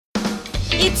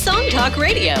It's Song Talk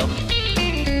Radio.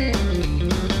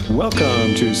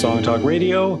 Welcome to Song Talk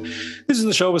Radio. This is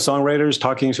the show with songwriters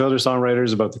talking to other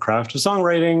songwriters about the craft of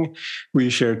songwriting.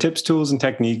 We share tips, tools, and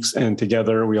techniques, and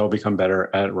together we all become better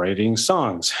at writing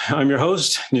songs. I'm your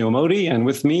host, Neil Modi, and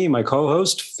with me, my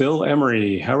co-host, Phil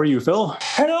Emery. How are you, Phil?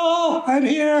 Hello, I'm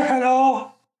here.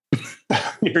 Hello.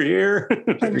 You're here.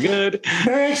 Very good.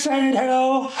 Very excited.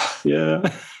 Hello. Yeah,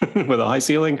 with a high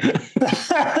ceiling.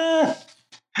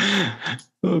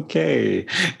 Okay.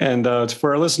 And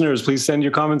for our listeners, please send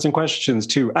your comments and questions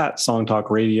to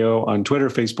 @SongTalkRadio on Twitter,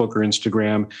 Facebook, or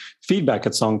Instagram. Feedback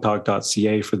at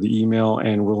songtalk.ca for the email,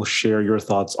 and we'll share your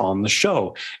thoughts on the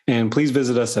show. And please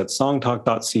visit us at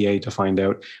songtalk.ca to find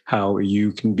out how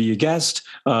you can be a guest.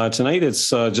 Tonight,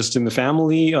 it's just in the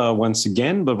family once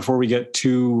again. But before we get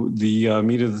to the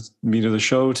meat of the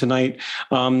show tonight,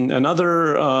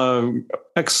 another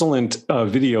excellent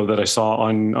video that I saw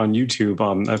on YouTube.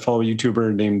 I follow a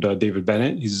YouTuber named David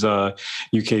Bennett. He's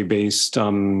UK-based.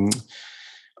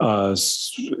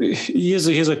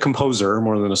 He's a composer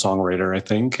more than a songwriter, I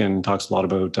think, and talks a lot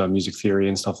about music theory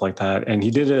and stuff like that. And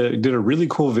he did a really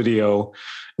cool video.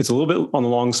 It's a little bit on the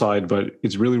long side, but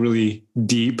it's really, really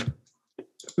deep.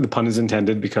 The pun is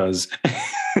intended because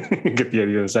get the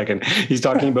idea in a second. He's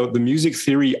talking about the music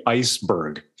theory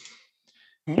iceberg.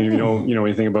 And you know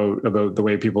anything about the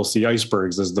way people see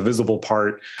icebergs. There's the visible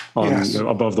part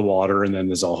above the water, and then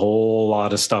there's a whole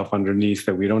lot of stuff underneath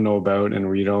that we don't know about and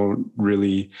we don't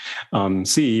really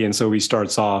see. And so he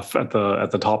starts off at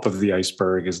the top of the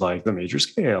iceberg is like the major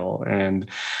scale and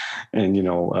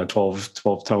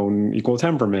 12 tone equal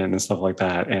temperament and stuff like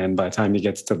that. And by the time he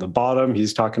gets to the bottom,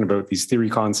 he's talking about these theory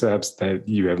concepts that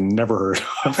you have never heard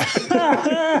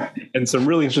of. And some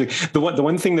really interesting. The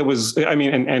one thing that was, I mean,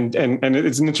 and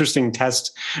it's an interesting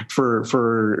test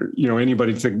for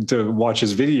anybody to watch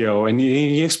his video, and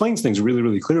he explains things really,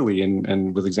 really clearly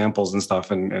and with examples and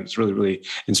stuff, and it's really, really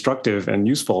instructive and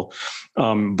useful.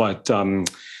 But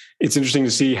it's interesting to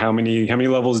see how many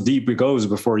levels deep it goes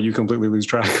before you completely lose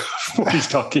track of what he's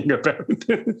talking about,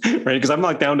 right? Because I'm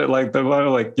like down at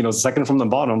the second from the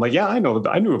bottom. I'm like, yeah, I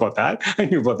knew about that. I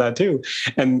knew about that too.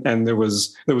 And there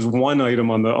was one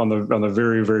item on the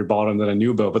very, very bottom that I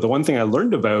knew about. But the one thing I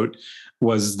learned about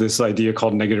was this idea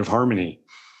called negative harmony.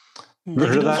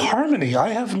 Negative harmony? I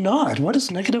have not. What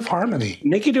is negative harmony?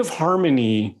 Negative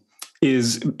harmony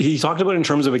is, he talked about it in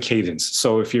terms of a cadence.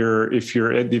 So if you're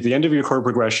at the end of your chord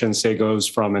progression, say goes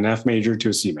from an F major to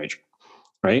a C major,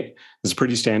 right? It's a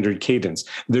pretty standard cadence.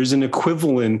 There's an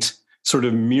equivalent sort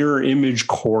of mirror image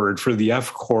chord for the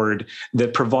F chord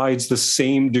that provides the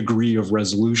same degree of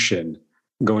resolution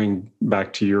going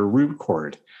back to your root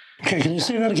chord. Okay, can you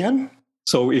say that again?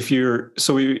 So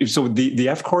the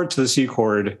F chord to the C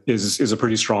chord is a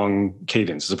pretty strong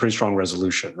cadence. It's a pretty strong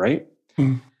resolution, right?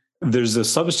 Mm. There's a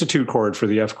substitute chord for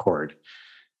the F chord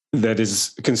that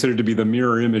is considered to be the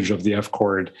mirror image of the F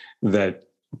chord that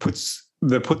puts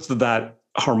that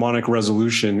harmonic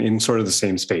resolution in sort of the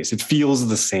same space. It feels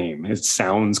the same. It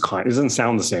doesn't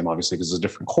sound the same, obviously, because it's a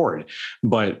different chord.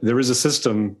 But there is a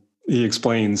system, he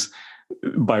explains,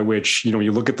 by which,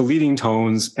 you look at the leading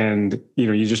tones and,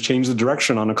 you just change the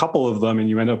direction on a couple of them and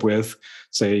you end up with,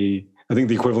 say, I think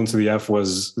the equivalent to the F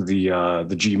was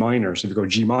the G minor. So if you go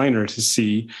G minor to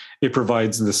C, it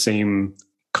provides the same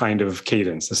kind of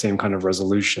cadence, the same kind of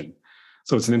resolution.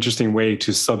 So it's an interesting way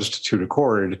to substitute a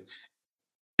chord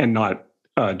and not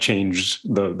change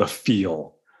the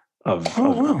feel of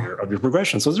your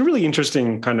progression. So it's a really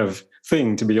interesting kind of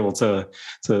thing to be able to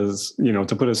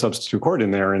put a substitute chord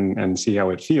in there and see how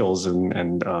it feels.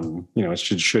 And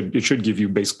it should give you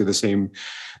basically the same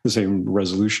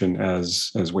resolution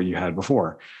as what you had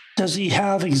before. Does he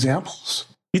have examples?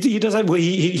 He does that. Well,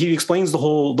 he explains the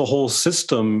whole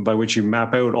system by which you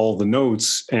map out all the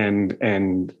notes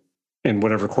and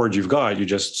whatever chord you've got, you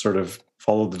just sort of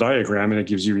follow the diagram and it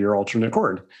gives you your alternate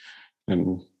chord.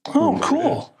 And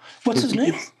cool. What's his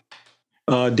name?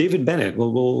 David Bennett.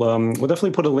 We'll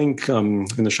definitely put a link in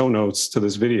the show notes to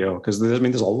this video because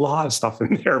there's a lot of stuff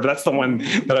in there, but that's the one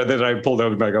that I pulled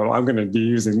out and I go, I'm going to be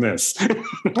using this.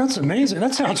 That's amazing.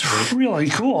 That sounds really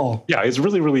cool. Yeah, it's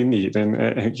really, really neat.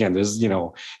 And again, there's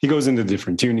he goes into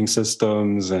different tuning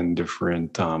systems and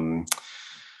different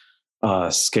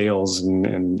scales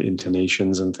and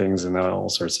intonations and things and all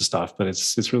sorts of stuff. But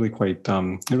it's really quite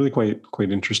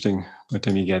interesting by the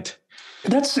time you get.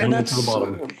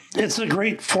 It's a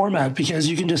great format because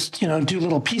you can just, do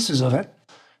little pieces of it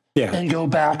and go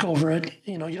back over it.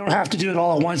 You don't have to do it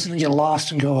all at once and then get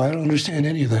lost and go, I don't understand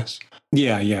any of this.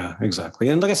 Yeah, exactly.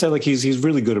 And like I said, like he's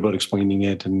really good about explaining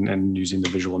it and using the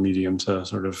visual medium to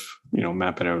sort of,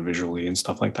 map it out visually and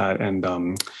stuff like that.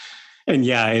 And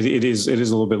yeah, it is a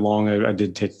little bit long. I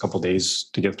did take a couple of days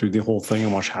to get through the whole thing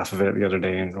and watch half of it the other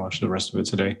day and watch the rest of it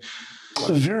today.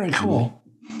 Very cool.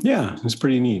 Yeah, it's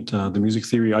pretty neat. The Music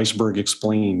Theory Iceberg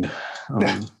Explained.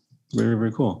 Very,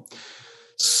 very cool.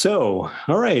 So,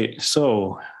 all right.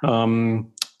 So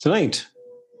tonight,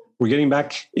 we're getting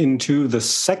back into the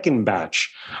second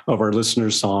batch of our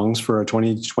listeners' songs for our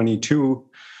 2022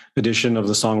 edition of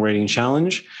the Songwriting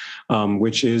Challenge,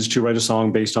 which is to write a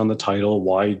song based on the title,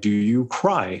 Why Do You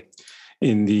Cry?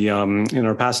 In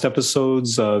our past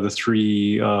episodes, the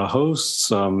three hosts,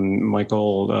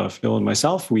 Michael, Phil, and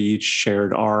myself, we each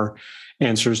shared our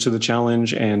answers to the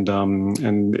challenge, and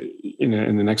in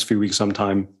the next few weeks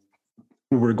sometime,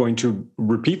 we're going to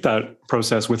repeat that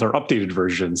process with our updated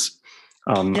versions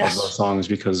of those songs,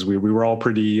 because we were all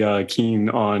pretty keen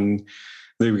on.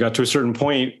 We got to a certain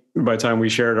point by the time we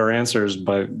shared our answers,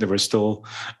 but there was still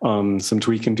some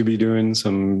tweaking to be doing,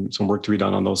 some work to be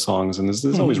done on those songs, and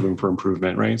there's always room for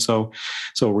improvement, right? So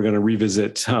we're going to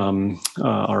revisit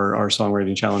our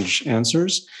songwriting challenge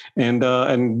answers, and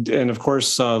of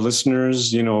course,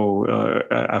 listeners,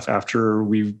 after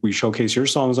we showcase your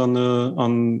songs on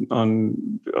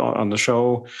the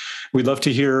show, we'd love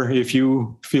to hear if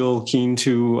you feel keen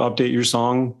to update your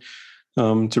song.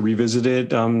 To revisit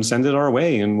it, send it our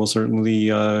way, and we'll certainly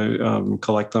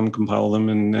collect them, compile them,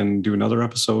 and do another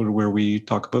episode where we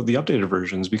talk about the updated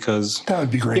versions, because that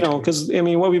would be great. Because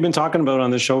what we've been talking about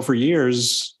on this show for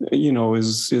years,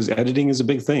 is editing is a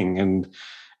big thing,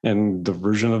 and the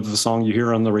version of the song you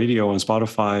hear on the radio and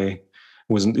Spotify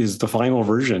is the final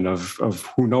version of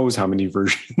who knows how many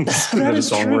versions that a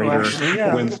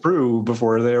songwriter went through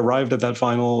before they arrived at that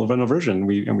final version.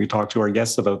 We talked to our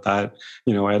guests about that,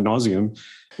 ad nauseum.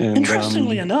 And,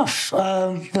 interestingly enough,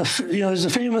 there's a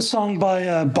famous song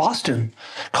by Boston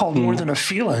called "More Than a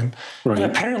Feeling," right.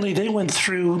 And apparently they went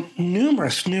through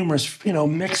numerous,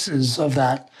 mixes of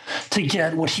that to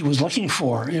get what he was looking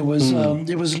for. It was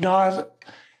not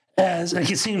as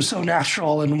it seems so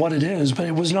natural in what it is, but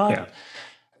it was not. Yeah.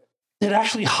 It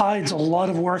actually hides a lot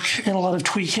of work and a lot of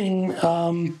tweaking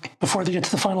before they get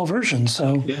to the final version.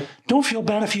 So don't feel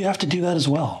bad if you have to do that as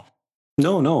well.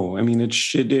 No. I mean,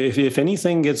 if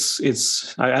anything,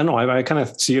 it's I don't know. I kind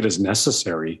of see it as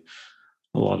necessary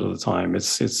a lot of the time.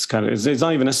 It's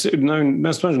not even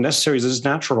necessary as it's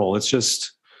natural. It's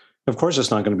just, of course,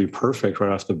 it's not going to be perfect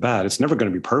right off the bat. It's never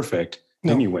going to be perfect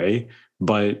anyway.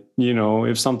 But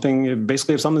if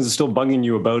something's still bugging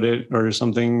you about it, or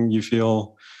something you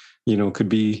feel could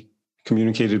be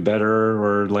communicated better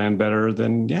or land better,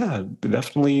 then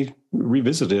definitely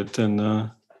revisit it and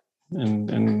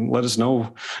let us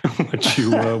know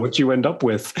what you end up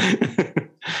with.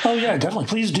 Oh yeah, definitely.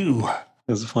 Please do.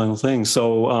 As the final thing.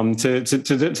 So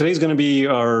today's going to be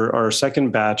our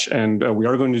second batch, and we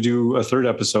are going to do a third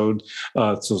episode.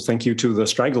 So thank you to the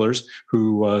stragglers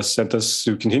who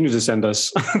continue to send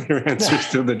us their answers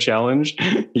to the challenge,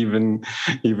 even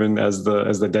as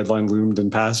the deadline loomed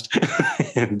and passed.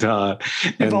 We've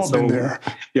all been there.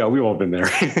 Yeah, we've all been there,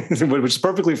 which is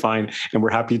perfectly fine, and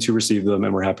we're happy to receive them,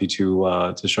 and we're happy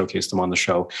to showcase them on the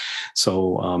show.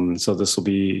 So this will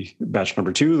be batch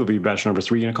number 2. There'll be batch number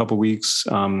 3 in a couple of weeks.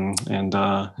 And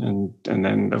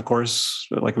then, of course,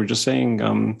 like we were just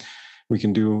saying, we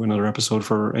can do another episode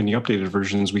for any updated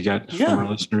versions we get from our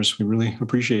listeners. We really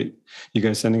appreciate you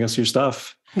guys sending us your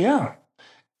stuff. Yeah.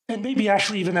 And maybe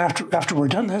actually even after we're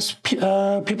done this,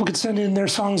 people could send in their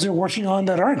songs they're working on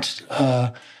that aren't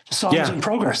songs in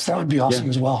progress. That would be awesome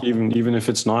as well. Even if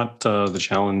it's not the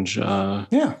challenge. All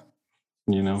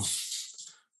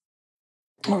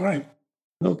right.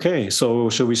 Okay, so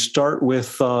shall we start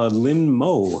with Lynn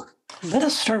Moe? Let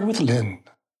us start with Lynn.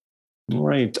 All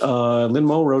right. Lynn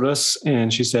Moe wrote us,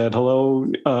 and she said,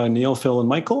 hello, Neil, Phil, and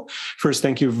Michael. First,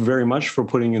 thank you very much for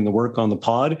putting in the work on the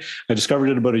pod. I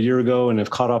discovered it about a year ago and have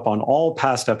caught up on all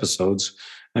past episodes.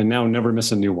 I now never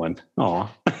miss a new one. The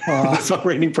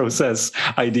songwriting process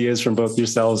ideas from both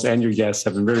yourselves and your guests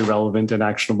have been very relevant and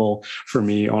actionable for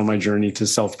me on my journey to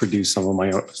self-produce some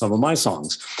of my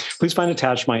songs. Please find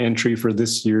attached my entry for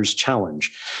this year's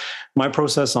challenge. my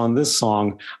process on this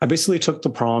song, I basically took the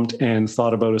prompt and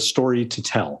thought about a story to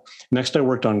tell. Next, I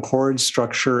worked on chords,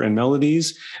 structure, and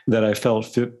melodies that I felt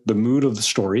fit the mood of the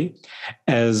story.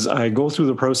 As I go through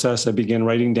the process, I began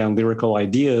writing down lyrical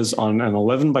ideas on an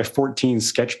 11 by 14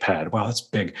 sketch pad. Wow, that's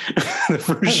big.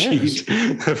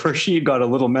 The first sheet got a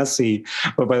little messy,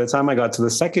 but by the time I got to the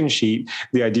second sheet,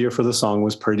 the idea for the song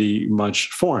was pretty much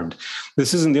formed.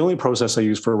 This isn't the only process I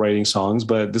use for writing songs,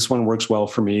 but this one works well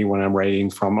for me when I'm writing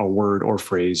from a word or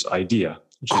phrase idea.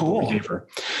 Cool.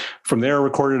 From there, I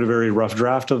recorded a very rough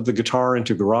draft of the guitar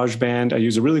into GarageBand. I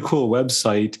use a really cool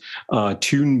website,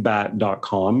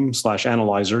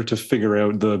 tunebat.com/analyzer, to figure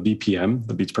out the BPM,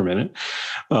 the beats per minute.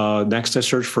 Next, I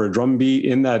searched for a drum beat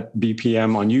in that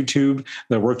BPM on YouTube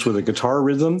that works with a guitar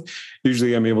rhythm.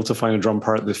 Usually, I'm able to find a drum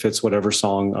part that fits whatever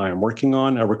song I am working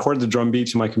on. I record the drum beat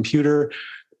to my computer,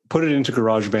 put it into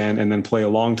GarageBand, and then play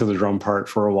along to the drum part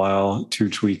for a while to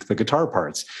tweak the guitar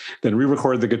parts. Then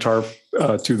re-record the guitar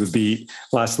to the beat.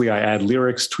 Lastly, I add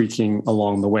lyrics, tweaking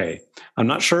along the way. I'm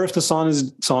not sure if the song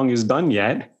is done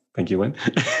yet. Thank you, Lynn.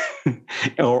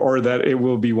 or that it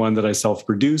will be one that I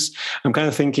self-produce. I'm kind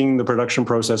of thinking the production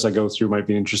process I go through might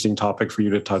be an interesting topic for you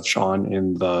to touch on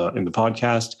in the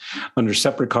podcast. Under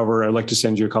separate cover, I'd like to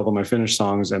send you a couple of my finished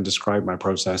songs and describe my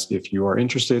process if you are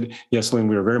interested. Yes, Lynn,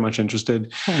 we are very much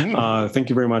interested. Mm-hmm. Thank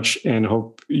you very much, and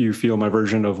hope you feel my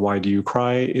version of Why Do You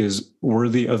Cry is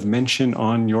worthy of mention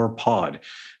on your pod.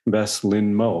 Best,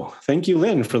 Lynn Moe. Thank you,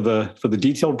 Lynn, for the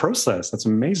detailed process. That's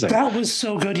amazing. That was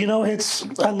so good.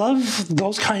 I love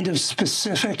those kind of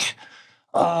specific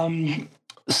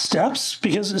steps,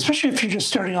 because especially if you're just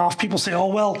starting off, people say, "Oh,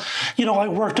 well, I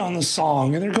worked on the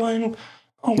song," and they're going,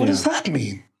 "Oh, what does that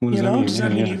mean?" Does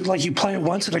that mean you play it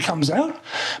once and it comes out?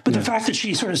 But the fact that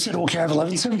she sort of said, "Okay, I have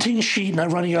 11/17 sheet and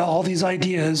I'm running out all these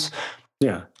ideas."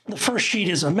 Yeah. The first sheet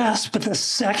is a mess, but the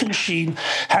second sheet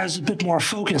has a bit more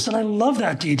focus. And I love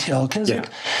that detail because it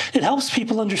helps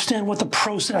people understand what the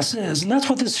process is. And that's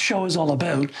what this show is all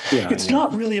about. It's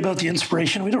not really about the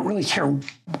inspiration. We don't really care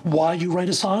why you write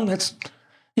a song. That's,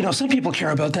 some people care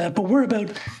about that, but we're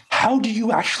about how do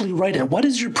you actually write it? What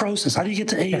is your process? How do you get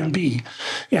to A and B,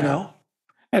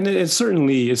 And it's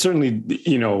certainly,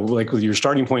 like your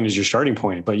starting point is your starting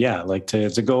point. But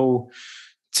to go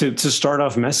to start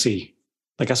off messy,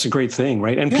 like that's a great thing,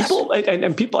 right? And people,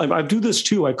 I do this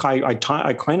too. I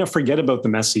kind of forget about the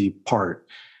messy part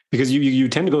because you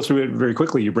tend to go through it very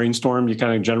quickly. You brainstorm, you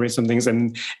kind of generate some things,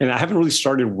 and I haven't really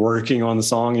started working on the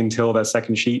song until that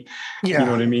second sheet. Yeah. You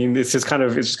know what I mean? It's just kind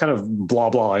of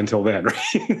blah blah until then,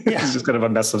 right? Yeah. It's just kind of a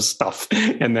mess of stuff,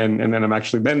 and then I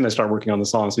start working on the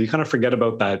song. So you kind of forget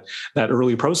about that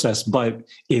early process, but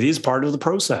it is part of the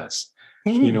process.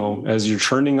 Mm-hmm. As you're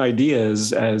churning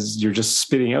ideas, as you're just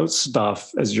spitting out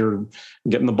stuff, as you're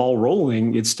getting the ball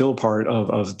rolling, it's still part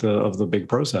of the big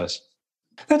process.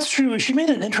 That's true. She made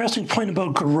an interesting point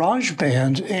about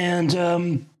GarageBand, and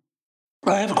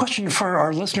I have a question for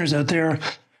our listeners out there.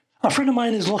 A friend of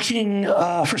mine is looking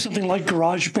for something like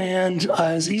GarageBand,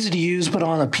 as easy to use, but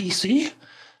on a PC.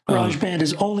 GarageBand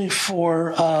is only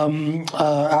for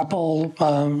Apple,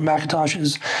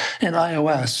 Macintoshes, and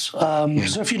iOS.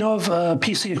 So if you know of a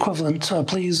PC equivalent,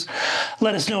 please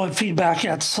let us know at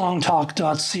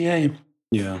feedback@songtalk.ca.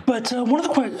 Yeah. But one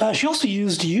of the she also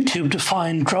used YouTube to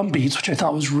find drum beats, which I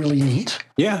thought was really neat.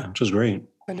 Yeah, which was great.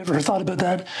 I never thought about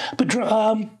that. But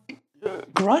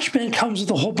GarageBand comes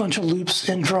with a whole bunch of loops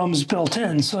and drums built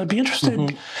in. So I'd be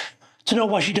interested to know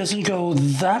why she doesn't go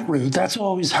that route. That's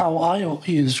always how I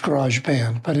use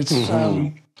GarageBand, but it's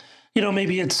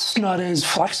maybe it's not as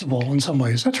flexible in some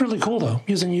ways. That's really cool though,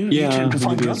 using YouTube to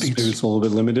find drum beats. Maybe it's a little bit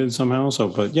limited somehow. So,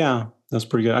 but yeah, that's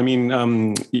pretty good. I mean,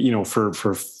 for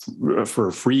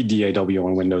free DAW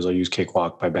on Windows, I use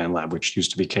Cakewalk by BandLab, which used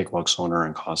to be Cakewalk Sonar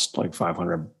and cost like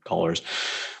 $500,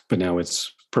 but now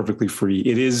it's perfectly free.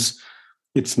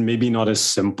 It's maybe not as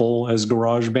simple as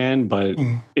GarageBand, but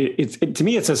it to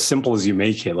me, it's as simple as you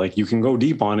make it. Like you can go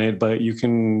deep on it, but you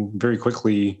can very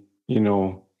quickly,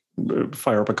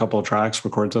 fire up a couple of tracks,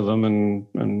 record to them,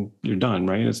 and you're done,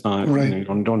 right? It's not, right. You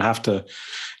don't have to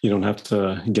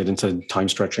get into time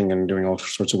stretching and doing all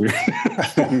sorts of weird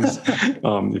things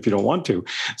if you don't want to.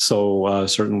 So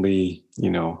certainly,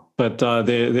 but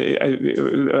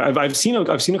I've seen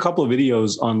a couple of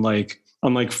videos on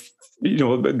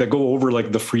that go over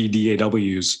like the free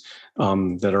DAWs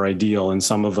that are ideal, and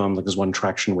some of them, like there's one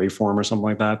traction waveform or something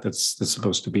like that that's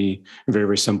supposed to be very,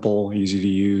 very simple, easy to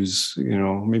use.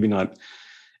 Maybe not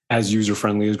as user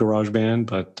friendly as GarageBand,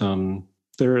 but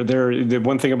The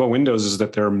one thing about Windows is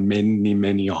that there are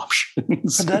many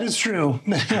options. That is true.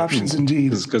 Many options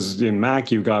indeed. Because in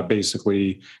Mac, you've got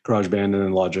basically GarageBand and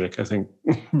then Logic. I think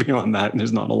beyond that,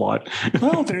 there's not a lot.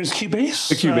 Well, there's Cubase.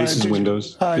 The Cubase is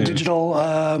Windows. Digital.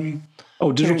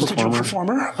 Digital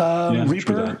Performer.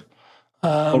 Reaper.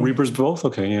 Reaper's both?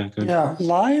 Okay, yeah, good. Yeah,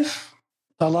 Live,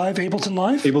 Ableton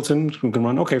Live. Ableton can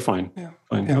run. Okay, fine. Yeah.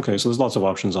 Fine. Yeah. Okay, so there's lots of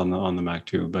options on the Mac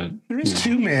too, but there is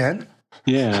two, man.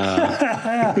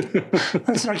 Yeah.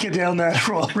 Let's not get down that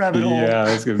rabbit hole. Yeah,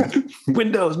 that's good.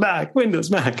 Windows, Mac.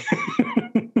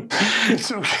 It's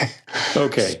okay.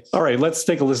 Okay. All right, let's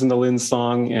take a listen to Lynn's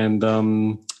song and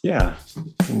and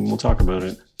we'll talk about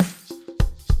it.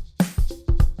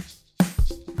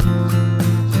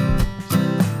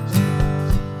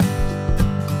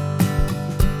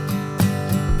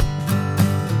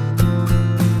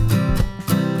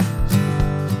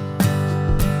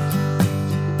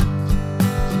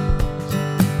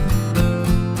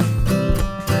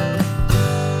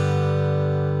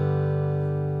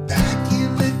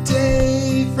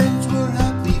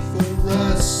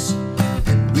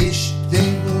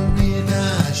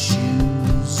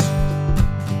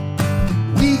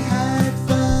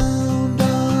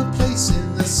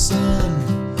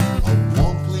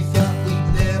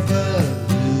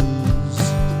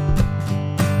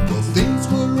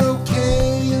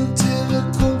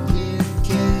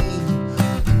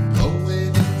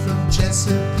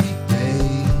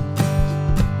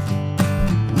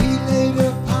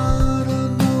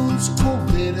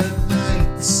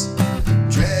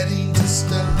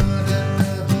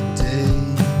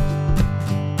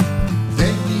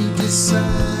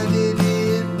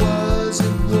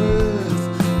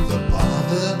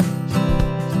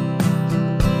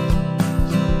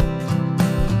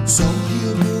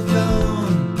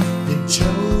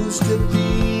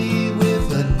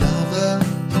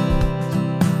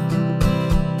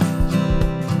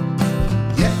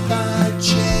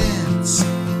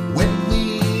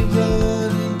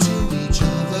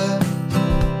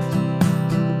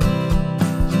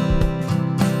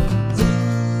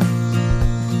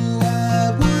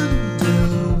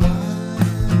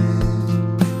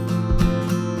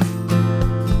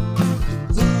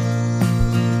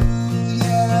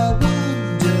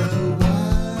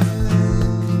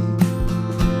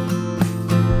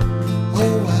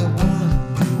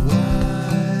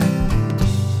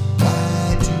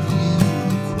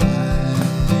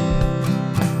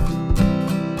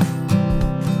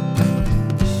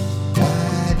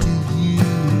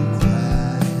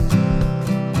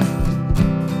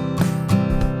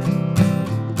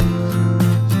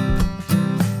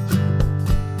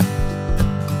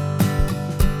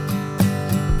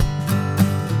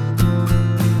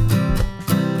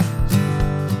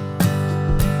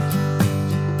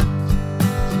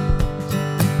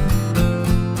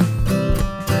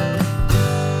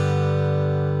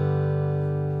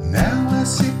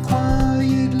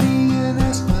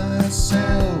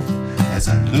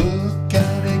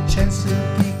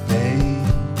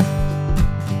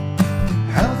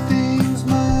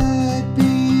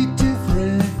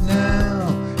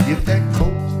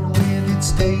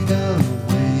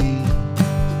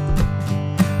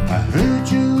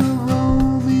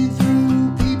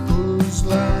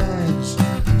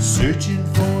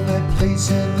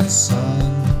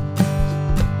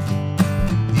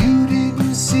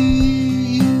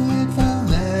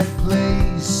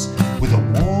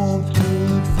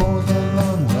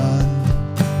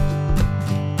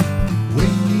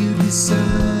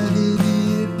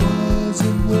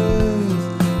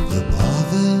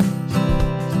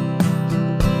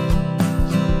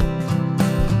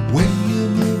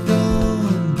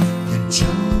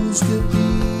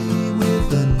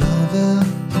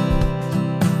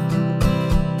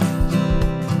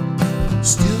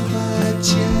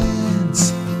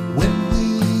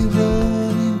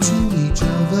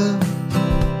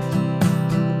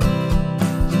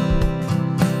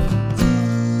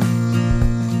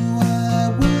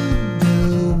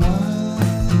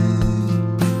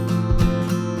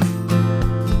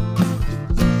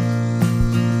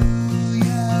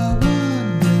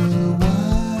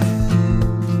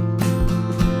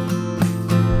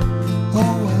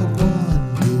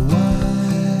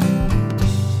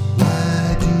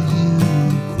 Why do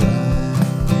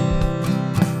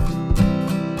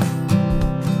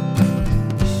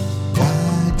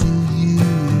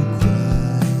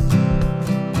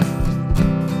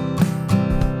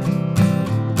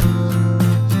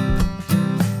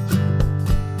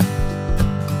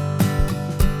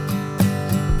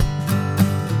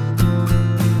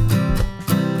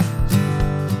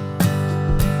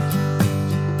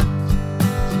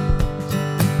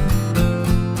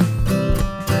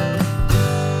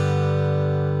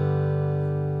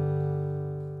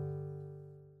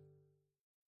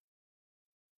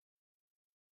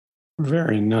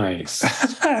Very nice.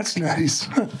 That's nice.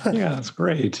 Yeah, that's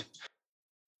great.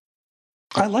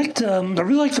 I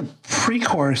really liked the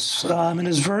pre-chorus. In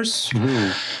his verse,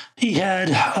 he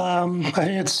had, I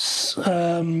think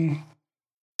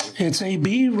it's a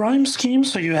B rhyme scheme.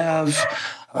 So you have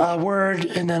a word,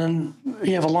 and then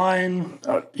you have a line.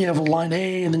 You have a line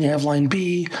A, and then you have line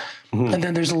B, and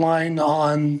then there's a line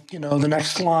on the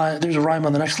next line. There's a rhyme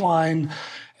on the next line,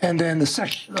 and then there's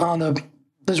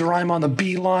a rhyme on the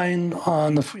B line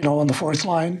on the fourth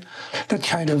line. That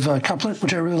kind of couplet,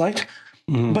 which I really liked.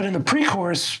 But in the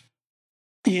pre-chorus,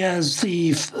 he has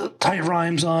the tight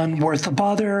rhymes on "worth the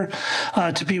bother,"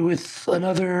 to be with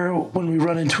another when we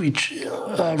run into each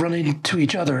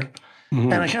other.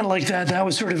 And I kind of like that. That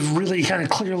was sort of really kind of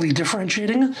clearly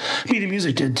differentiating. The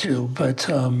music did too, but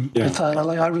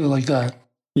I really like that.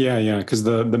 Yeah, because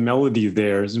the melody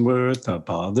there is "worth the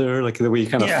bother," like the way he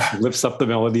kind of lifts up the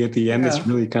melody at the end is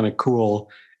really kind of cool.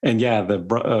 And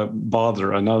the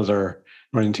bother, another,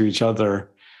 run into each other.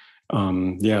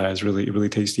 It's really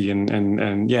tasty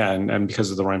and because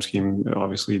of the rhyme scheme,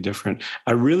 obviously different.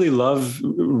 I really love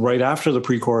right after the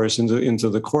pre-chorus into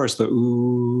the chorus, the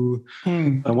ooh.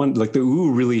 I want the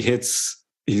ooh really hits.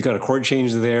 He's got a chord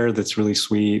change there that's really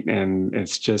sweet, and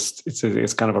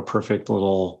it's kind of a perfect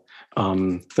little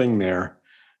thing there.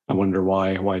 I wonder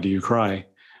why do you cry?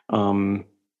 Oh,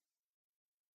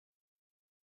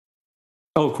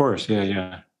 of course,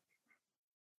 yeah.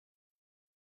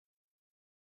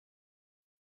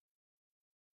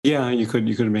 Yeah, you could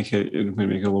make it a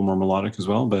little more melodic as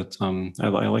well, but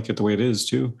I like it the way it is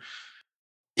too.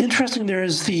 Interesting.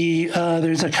 There's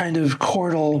a kind of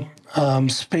chordal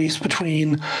space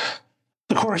between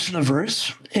the chorus and the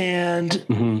verse, and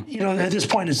at this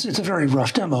point it's a very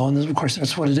rough demo, and of course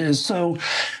that's what it is. So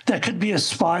that could be a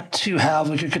spot to have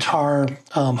like a guitar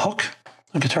hook,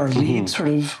 a guitar lead sort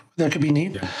of. That could be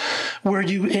neat. Yeah.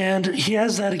 And he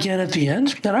has that again at the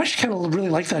end, and I actually kind of really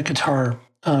like that guitar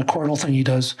chordal thing he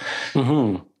does.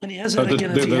 And he has that again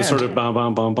at the end. Sort of bum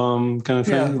bum bum bum kind of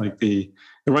thing. Yeah. It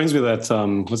reminds me of that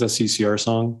what's that CCR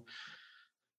song?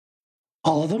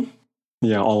 All of them?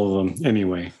 Yeah, all of them.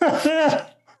 Anyway.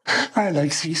 I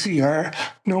like CCR.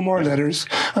 No more letters.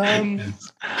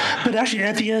 But actually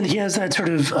at the end he has that sort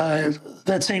of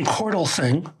that same chordal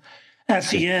thing. At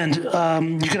the end,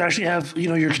 you could actually have,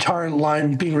 your guitar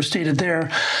line being restated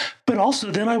there. But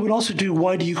also, then I would also do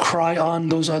 "Why Do You Cry" on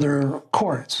those other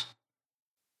chords.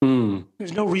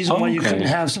 There's no reason why you couldn't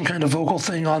have some kind of vocal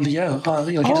thing on the it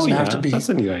doesn't have to be. That's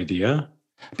a neat idea.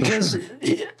 Because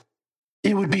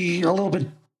it would be a little bit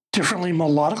differently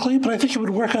melodically, but I think it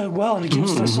would work out well, and it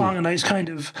gives the song a nice kind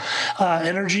of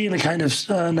energy and a kind of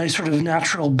nice sort of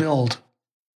natural build.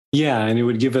 Yeah, and it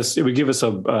would give us a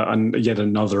yet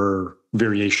another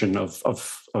variation of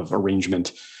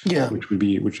arrangement. Yeah, which could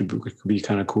be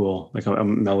kind of cool, like a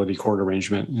melody chord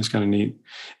arrangement. It's kind of neat.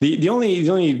 The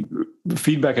only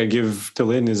feedback I give to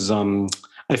Lynn is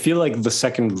I feel like the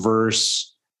second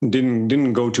verse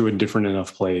didn't go to a different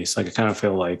enough place. Like I kind of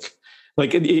feel like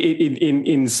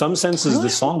in some senses the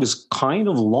song is kind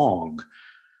of long.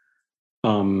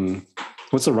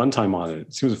 What's the runtime on it?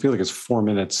 It seems to feel like it's 4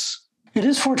 minutes. It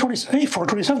is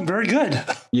 4:27. Very good.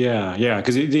 Yeah,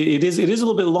 because it is a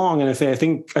little bit long, and I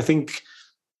think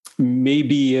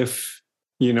maybe if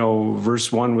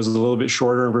verse 1 was a little bit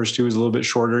shorter and verse 2 is a little bit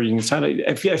shorter, you can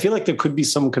I feel like there could be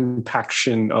some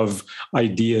compaction of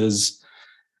ideas.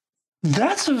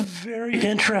 That's a very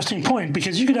interesting point,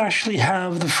 because you could actually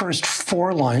have the first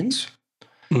 4 lines.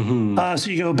 So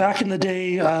you go, "Back in the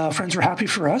day, friends were happy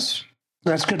for us."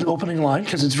 That's a good opening line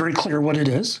because it's very clear what it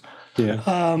is. Yeah.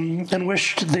 And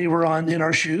wished they were in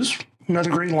our shoes. Another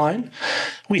great line.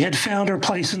 "We had found our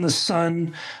place in the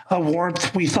sun, a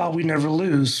warmth we thought we'd never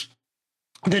lose."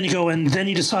 Then you go, "And then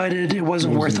you decided it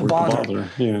wasn't worth the bother."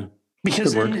 Yeah.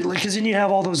 Because then you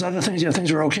have all those other things. Things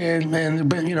are okay,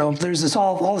 but there's this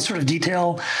all this sort of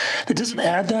detail that doesn't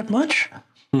add that much.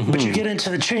 But you get into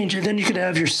the change, and then you could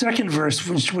have your second verse,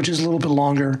 which is a little bit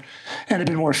longer and a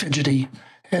bit more fidgety,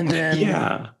 and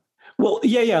then Well,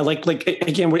 like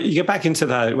again, you get back into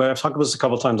that. I've talked about this a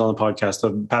couple of times on the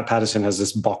podcast. Pat Pattison has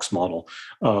this box model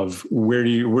of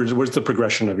where's the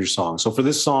progression of your song. So for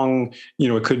this song,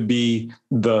 it could be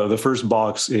the first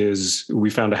box is "We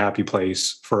found a happy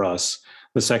place for us."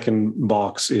 The second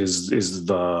box is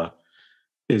the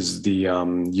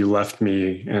 "You left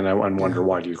me and I wonder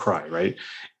why do you cry," right?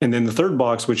 And then the third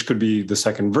box, which could be the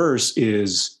second verse,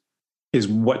 is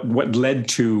what led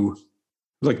to.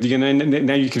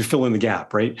 Now you can fill in the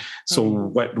gap, right? So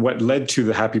what led to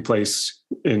the happy place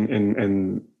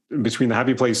in between the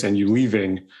happy place and you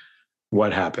leaving?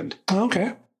 What happened?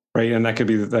 Okay. right? And that could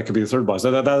be the third boss.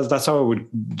 That's how I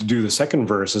would do the second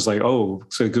verse. Is like, oh,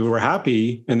 so because we're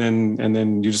happy, and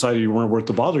then you decided you weren't worth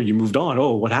the bother. You moved on.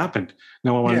 Oh, what happened?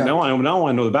 Now I want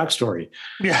to know the backstory.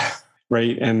 Yeah.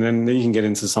 Right. And then you can get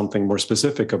into something more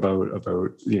specific about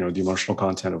the emotional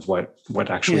content of what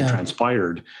actually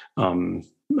transpired in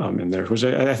there, which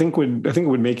I think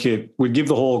would give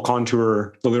the whole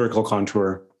contour, the lyrical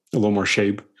contour, a little more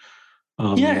shape.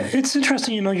 It's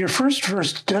interesting. Your first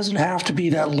verse doesn't have to be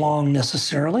that long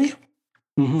necessarily.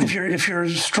 Mm-hmm. If your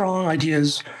strong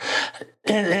ideas,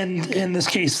 and in this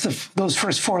case, those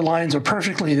first 4 lines are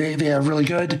perfectly. They are really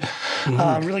good,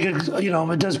 really good.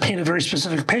 It does paint a very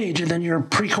specific page, and then your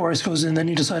pre-chorus goes in. Then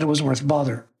you decide it wasn't worth the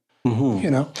bother.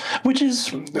 Mm-hmm. Which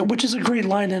is a great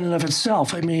line in and of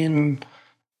itself. I mean,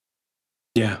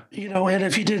 yeah. And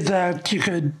if you did that, you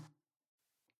could.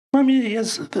 I mean,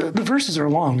 the verses are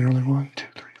long. They're only 1, 2,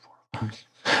 3, 4,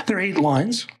 5. They're 8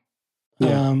 lines.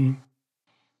 Yeah.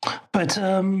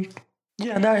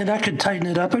 That could tighten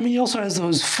it up. I mean, he also has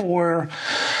those 4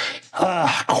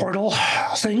 chordal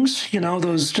things,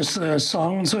 those just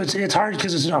songs. So it's hard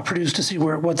because it's not produced to see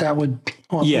what that would.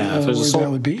 That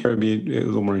would be. It would be a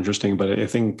little more interesting, but I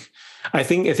think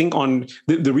on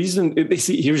the reason.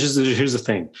 Here's the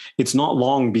thing. It's not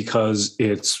long because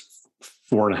it's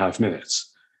 4.5 minutes.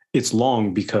 It's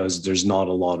long because there's not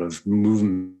a lot of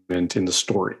movement in the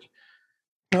story.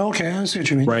 Okay, I see what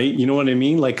you mean. Right? You know what I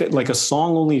mean? Like a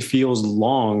song only feels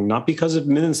long, not because of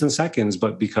minutes and seconds,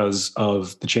 but because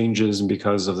of the changes and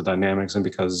because of the dynamics and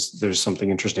because there's something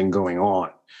interesting going on.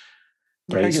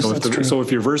 Right? So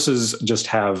if your verses just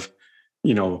have,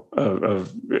 are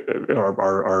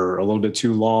a little bit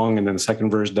too long, and then the second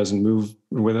verse doesn't move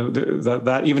without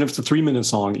that, even if it's a 3-minute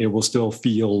song, it will still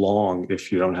feel long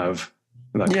if you don't have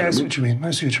that. Yeah, I see what you mean.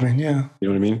 Yeah. You know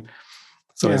what I mean?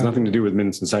 So it has nothing to do with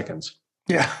minutes and seconds.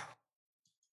 Yeah.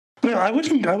 Well, I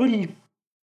wouldn't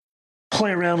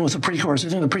play around with the pre-chorus. I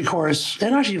think the pre-chorus,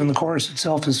 and actually even the chorus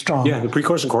itself, is strong. Yeah, the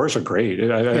pre-chorus and chorus are great.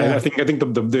 I think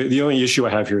the only issue I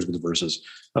have here is with the verses.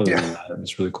 Other than that,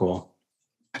 it's really cool.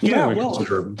 And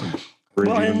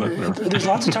there's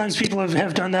lots of times people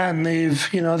have done that, and they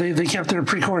kept their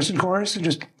pre-chorus and chorus and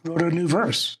just wrote a new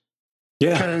verse.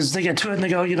 Yeah, because they get to it and they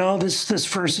go, this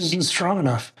verse isn't strong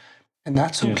enough, and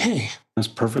that's okay. That's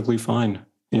perfectly fine.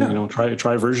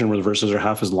 Try a version where the verses are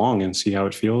half as long and see how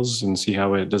it feels and see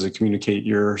how does it communicate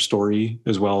your story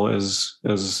as well as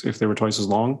if they were twice as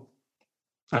long.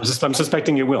 I'm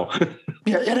suspecting it will.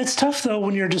 Yeah, and it's tough though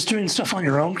when you're just doing stuff on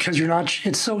your own because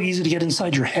it's so easy to get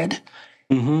inside your head.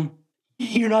 Mm-hmm.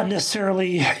 You're not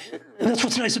necessarily. That's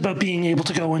what's nice about being able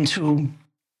to go into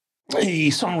a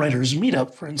songwriters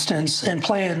meetup, for instance, and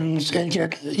play and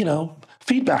get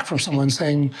feedback from someone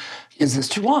saying, is this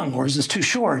too long or is this too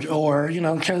short? Or,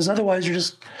 because otherwise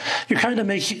you're kind of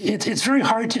making it's very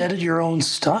hard to edit your own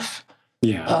stuff.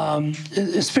 Yeah.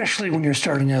 Especially when you're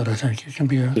starting out, I think it can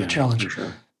be a challenge. For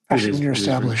sure. Actually, when you're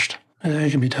established,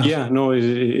 it can be tough. Yeah, no, it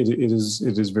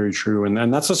is very true.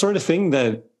 And that's the sort of thing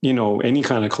that, any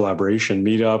kind of collaboration,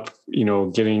 meetup,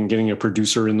 getting a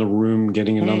producer in the room,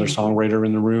 getting another songwriter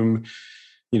in the room,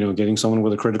 getting someone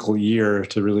with a critical ear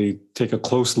to really take a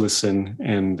close listen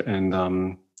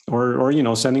and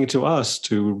or sending it to us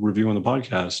to review on the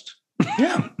podcast.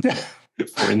 Yeah.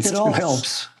 For instance. It all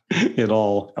helps. It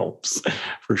all helps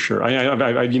for sure. I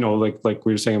like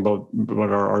we were saying about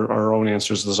our own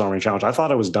answers to the songwriting challenge. I thought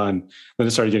I was done. Then I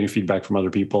started getting feedback from other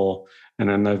people,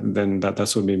 and then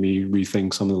that's what made me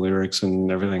rethink some of the lyrics and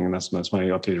everything. And that's my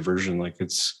updated version. Like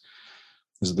there's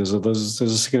a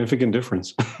significant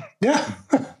difference. Yeah.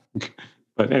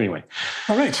 But anyway.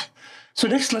 All right. So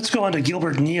next, let's go on to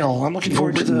Gilbert Neal. I'm looking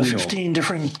forward to the 15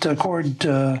 different chord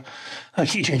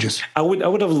key changes. I would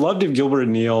have loved if Gilbert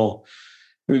Neal.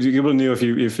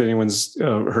 If anyone's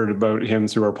heard about him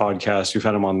through our podcast, we've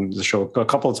had him on the show a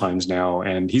couple of times now,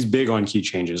 and he's big on key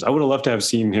changes. I would have loved to have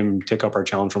seen him take up our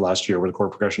challenge for last year where the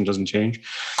chord progression doesn't change.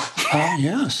 Oh,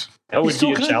 yes. That would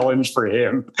be a challenge for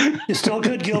him. You're still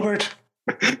good, Gilbert.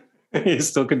 He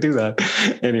still could do that.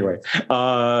 Anyway.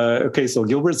 Okay. So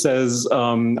Gilbert says,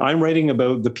 I'm writing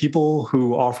about the people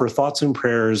who offer thoughts and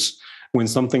prayers when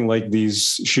something like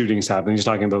these shootings happen. He's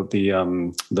talking about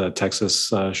the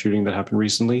Texas shooting that happened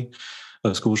recently,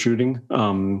 a school shooting.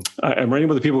 I'm writing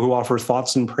about the people who offer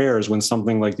thoughts and prayers when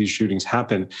something like these shootings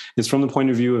happen. It's from the point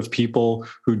of view of people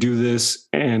who do this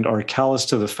and are callous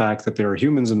to the fact that there are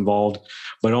humans involved,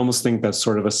 but almost think that's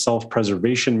sort of a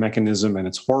self-preservation mechanism, and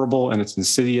it's horrible and it's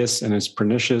insidious and it's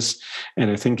pernicious.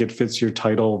 And I think it fits your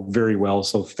title very well.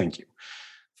 So thank you.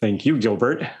 Thank you,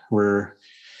 Gilbert. We're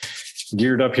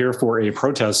geared up here for a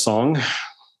protest song,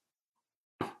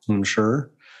 I'm sure.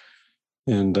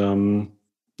 And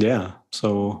yeah,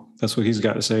 so that's what he's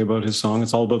got to say about his song.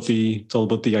 It's all about the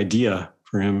idea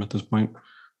for him at this point.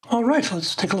 All right,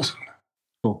 let's take a listen.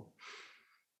 Cool.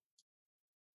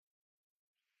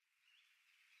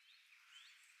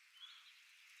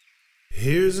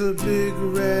 Here's a big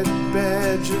red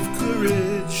badge of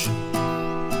courage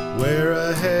where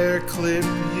a hair clip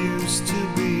used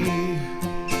to be.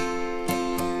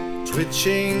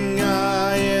 Twitching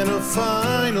eye and a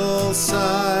final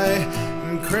sigh,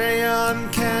 and crayon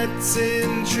cats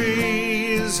in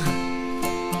trees.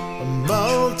 A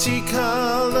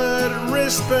multicolored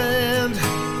wristband,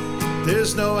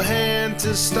 there's no hand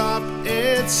to stop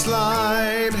it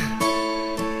slide.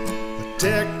 A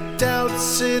decked out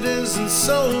citizen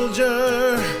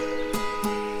soldier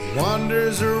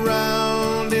wanders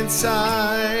around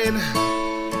inside.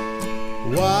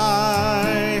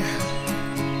 Why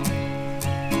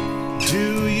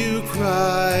do you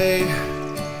cry?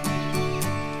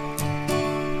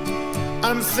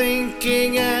 I'm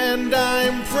thinking and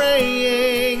I'm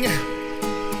praying.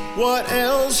 What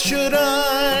else should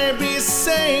I be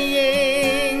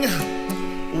saying?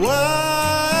 Why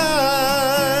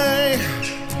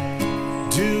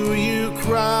do you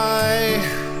cry?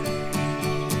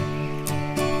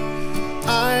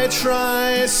 I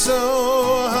try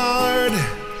so hard.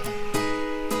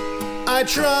 I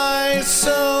try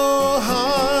so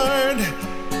hard.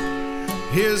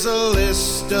 Here's a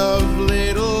list of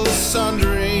little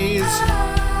sundries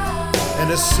and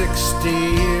a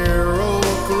 60-year-old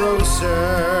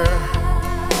grocer.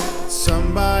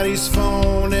 Somebody's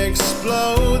phone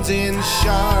explodes in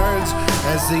shards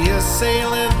as the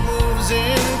assailant moves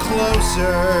in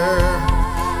closer.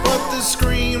 But the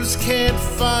screams can't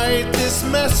fight this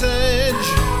message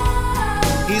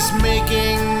he's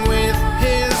making with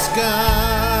his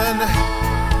gun.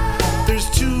 There's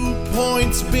 2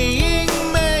 points being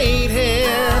made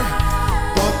here,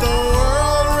 but the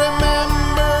world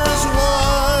remembers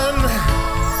one.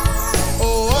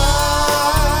 Why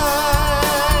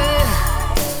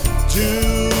do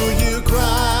you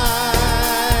cry?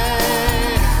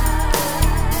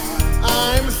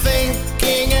 I'm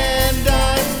thinking and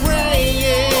I'm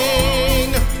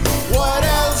praying. What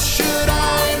else should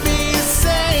I be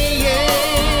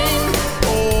saying?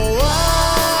 Why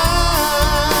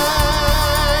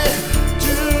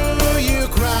do you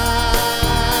cry?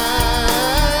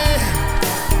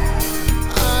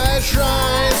 I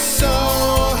try so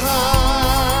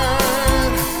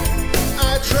hard.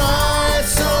 I try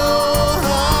so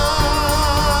hard.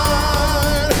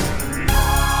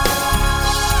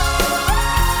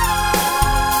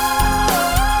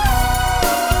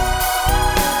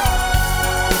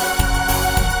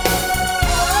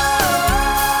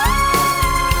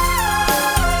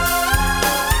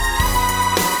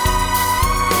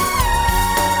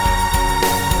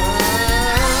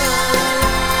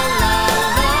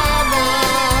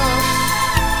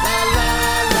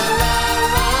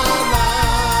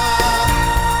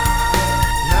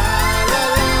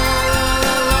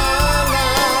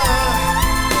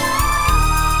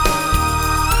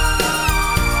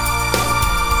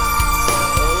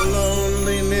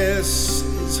 Loneliness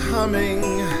is humming,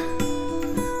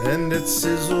 and it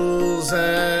sizzles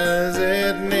as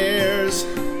it nears.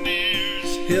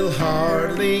 He'll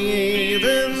hardly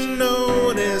even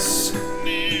notice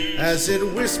as it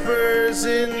whispers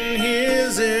in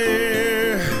his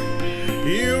ear.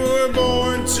 You were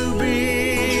born to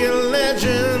be a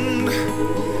legend.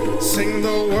 Sing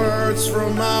the words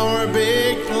from our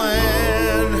big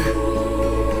plan.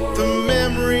 The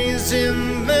memories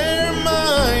in their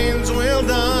minds will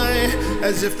die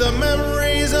as if the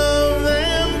memories of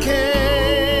them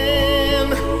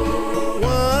can.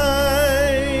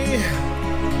 Why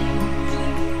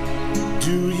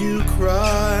do you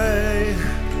cry?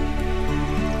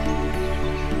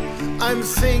 I'm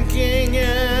thinking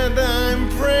and I'm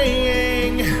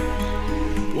praying.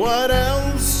 What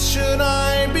else should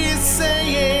I be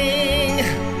saying?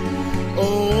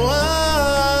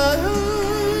 Why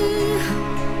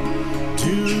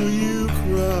do you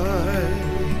cry?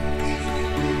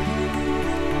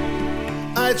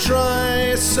 I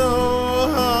try so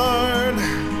hard.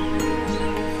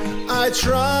 I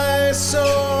try so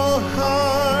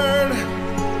hard.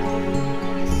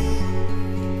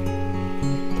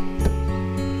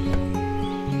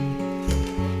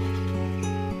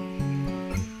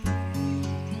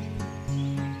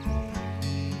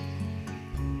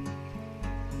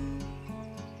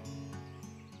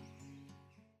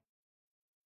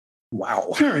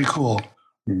 Wow. Very cool.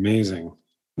 Amazing.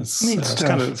 It's Neat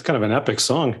stuff. kind of an epic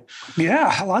song.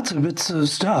 Yeah, lots of bits of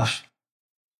stuff.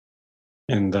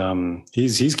 And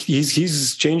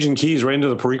he's changing keys right into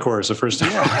the pre-chorus the first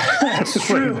time. Yeah, that's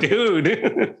true. Like,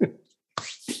 dude.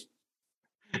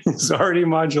 He's already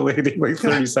modulating like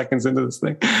 30 seconds into this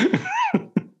thing.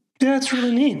 Yeah, it's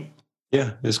really neat.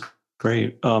 Yeah, it's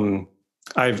great. I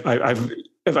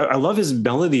love his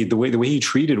melody, the way he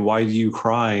treated "Why Do You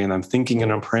Cry," and I'm thinking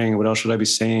and I'm praying. What else should I be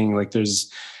saying? Like,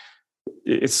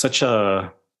 it's such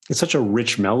a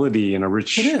rich melody and a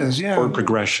rich chord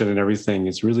progression and everything.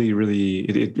 It's really, really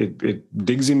it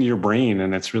digs into your brain,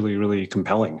 and it's really, really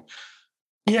compelling.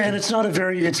 Yeah, and it's not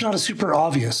a super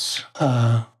obvious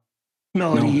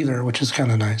melody either, which is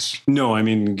kind of nice. No, I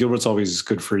mean, Gilbert's always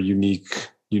good for unique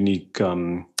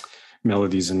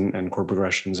melodies and chord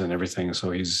progressions and everything.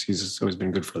 So he's always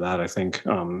been good for that, I think.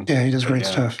 Yeah, he does great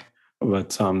stuff.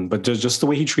 But just the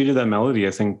way he treated that melody,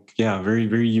 I think, very,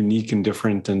 very unique and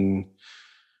different and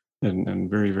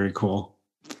very, very cool.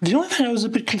 The only thing I was a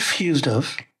bit confused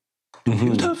of.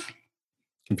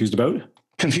 Confused about?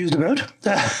 Confused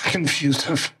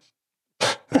of.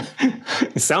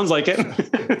 It sounds like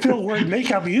it. Phil, word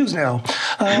makeup used now.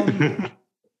 I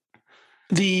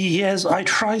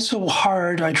try so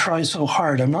hard.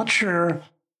 I'm not sure.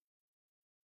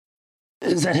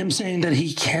 Is that him saying that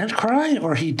he can't cry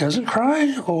or he doesn't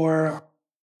cry? Or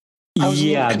I was a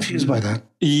little confused by that.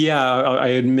 Yeah, I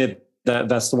admit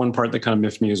that's the one part that kind of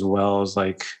miffed me as well. I was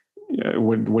like,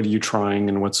 what are you trying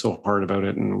and what's so hard about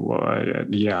it? And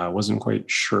I wasn't quite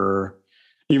sure.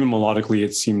 Even melodically,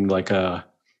 it seemed like a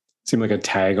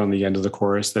tag on the end of the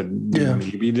chorus that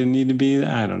maybe didn't need to be.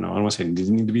 I don't know. I don't want to say it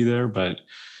didn't need to be there, but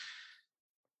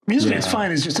musically it's fine.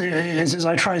 It's just it says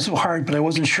I try so hard, but I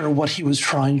wasn't sure what he was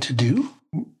trying to do.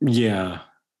 Yeah.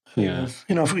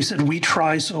 If we said we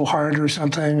try so hard or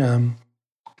something,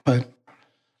 but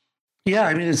yeah,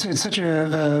 I mean it's such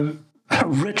a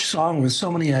rich song with so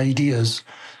many ideas.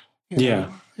 Yeah.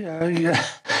 But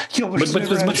still,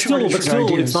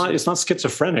 it's not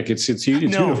schizophrenic. It's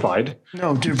unified.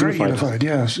 No, very unified.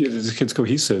 Yes, it's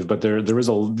cohesive. But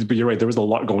but you're right. There was a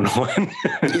lot going on.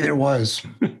 There was.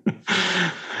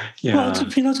 Yeah. Well,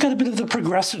 it's got a bit of the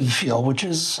progressive feel, which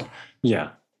is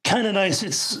kind of nice.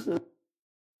 It's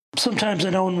sometimes I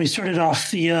know when we started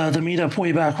off the meetup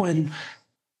way back when,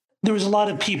 there was a lot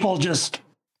of people just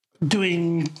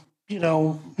doing.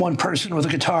 One person with a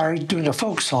guitar doing a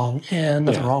folk song, and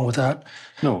nothing wrong with that.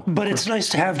 No, but it's nice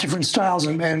to have different styles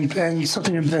and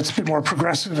something that's a bit more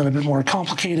progressive and a bit more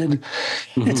complicated.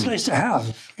 Mm-hmm. It's nice to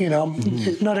have,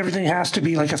 not everything has to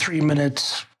be like a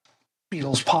 3-minute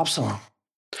Beatles pop song.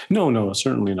 No,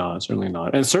 certainly not.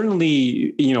 And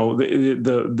certainly,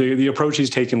 the approach he's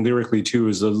taken lyrically too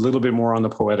is a little bit more on the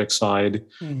poetic side,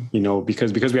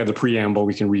 because we have the preamble,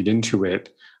 we can read into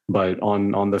it, but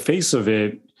on the face of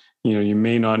it, you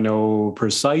may not know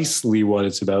precisely what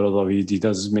it's about, although he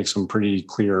does make some pretty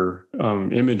clear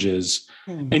images.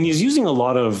 And he's using a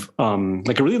lot of, I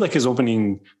really like his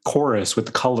opening chorus with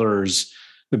the colors,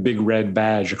 the big red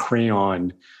badge, a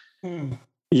crayon, a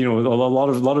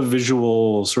lot of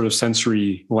visual sort of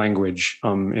sensory language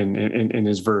in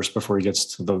his verse before he gets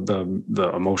to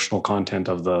the emotional content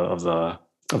of the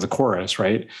chorus,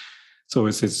 right? So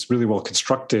it's really well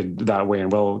constructed that way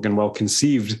and well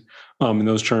conceived in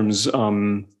those terms.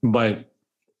 But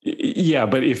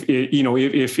if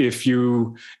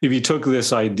you took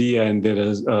this idea and did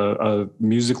a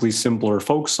musically simpler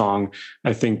folk song,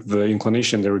 I think the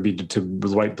inclination there would be to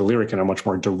write the lyric in a much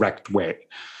more direct way.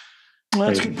 Well,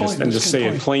 that's a good point. And just say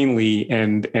it plainly,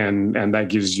 and that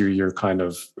gives you your kind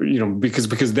of,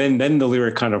 because then the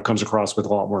lyric kind of comes across with a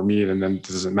lot more meat, and then it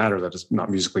doesn't matter that it's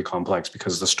not musically complex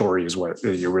because the story is what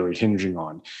you're really hinging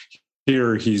on.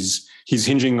 Here, he's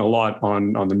hinging a lot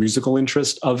on the musical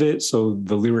interest of it, so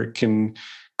the lyric can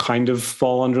kind of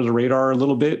fall under the radar a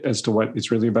little bit as to what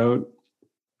it's really about,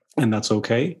 and that's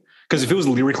okay. Because if it was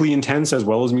lyrically intense as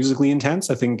well as musically intense,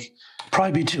 I think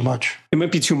probably be too much. It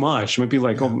might be too much. It might be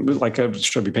like,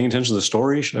 should I be paying attention to the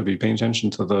story? Should I be paying attention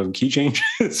to the key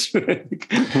changes?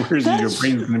 Where's your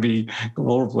brain going to be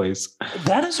all over the place?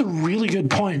 That is a really good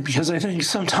point, because I think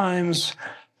sometimes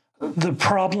the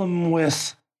problem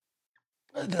that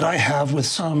I have with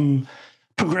some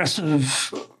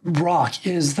progressive rock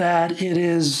is that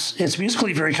it's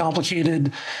musically very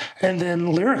complicated and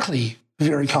then lyrically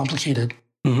very complicated.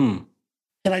 Mm-hmm.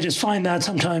 And I just find that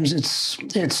sometimes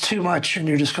it's too much, and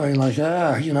you're just going like,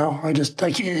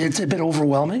 it's a bit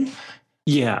overwhelming.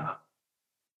 Yeah.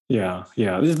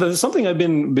 There's something I've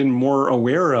been more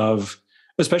aware of,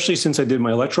 especially since I did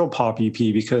my electro pop EP,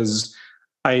 because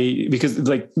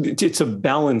it's a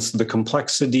balance, the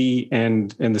complexity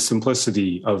and the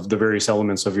simplicity of the various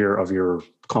elements of your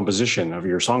composition, of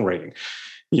your songwriting.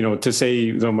 to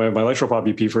say my electropop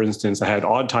EP, for instance, I had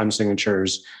odd time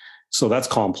signatures, so that's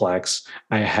complex.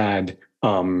 I had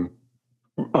arguably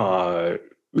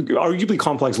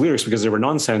complex lyrics because they were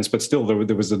nonsense, but still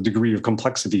there was a degree of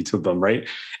complexity to them, right?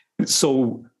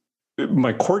 So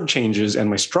my chord changes and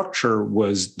my structure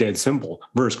was dead simple: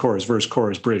 verse, chorus,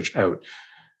 bridge, out.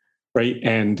 Right.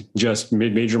 And just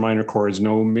major, minor chords,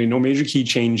 no major key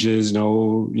changes,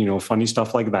 no, funny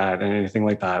stuff like that and anything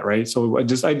like that. Right. So and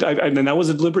that was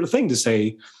a deliberate thing to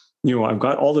say, I've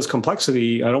got all this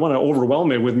complexity. I don't want to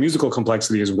overwhelm it with musical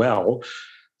complexity as well.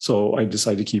 So I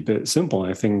decided to keep it simple.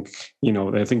 And I think,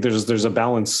 there's a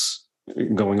balance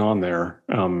going on there.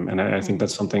 And I think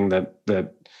that's something that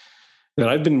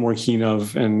I've been more keen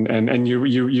of, and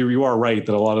you are right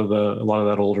that a lot of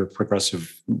that older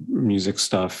progressive music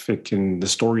stuff, the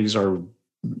stories are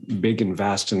big and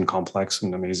vast and complex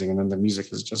and amazing, and then the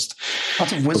music is just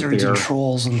lots of wizards and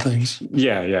trolls and things.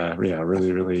 Yeah,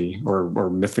 really, really, or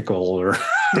mythical, or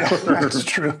that's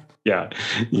true. Yeah,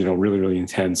 really, really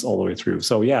intense all the way through.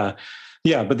 So yeah.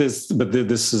 But this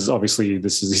is obviously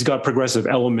he's got progressive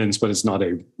elements, but it's not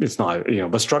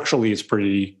but structurally it's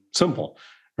pretty simple.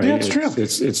 Right? Yeah, it's true.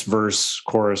 It's verse,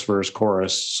 chorus,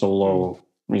 solo,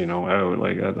 out,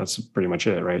 like that's pretty much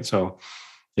it, right? So,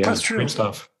 yeah, that's true. Great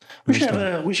stuff. We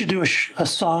should do a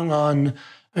song on,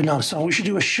 not a song. We should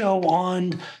do a show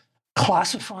on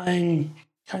classifying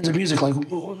kinds of music, like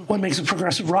what makes a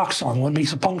progressive rock song, what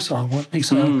makes a punk song, what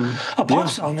makes a pop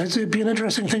song. It'd be an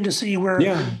interesting thing to see where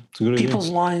people's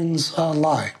lines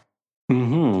lie.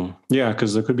 Mm-hmm. Yeah,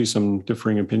 because there could be some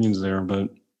differing opinions there, but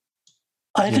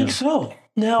I think so.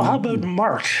 Now, how about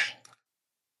Mark?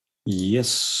 Yes,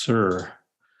 sir.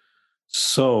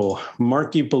 So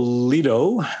Mark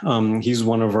Ippolito, he's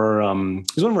one of our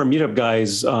meetup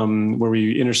guys, where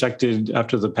we intersected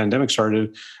after the pandemic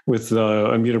started with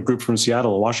a meetup group from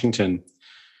Seattle, Washington.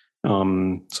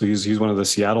 So he's one of the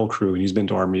Seattle crew, and he's been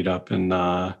to our meetup, and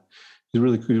he's a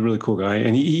really cool guy.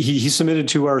 And he submitted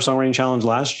to our songwriting challenge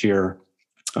last year.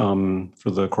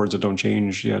 For the Chords That Don't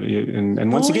Change. Yeah.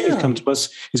 And once again, he's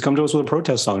come to us with a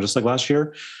protest song, just like last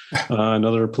year,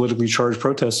 another politically charged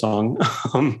protest song.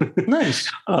 Nice.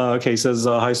 Okay. Says,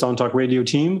 hi, Song Talk Radio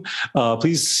team.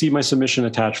 Please see my submission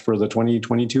attached for the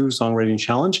 2022 Songwriting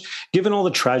Challenge. Given all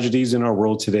the tragedies in our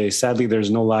world today, sadly,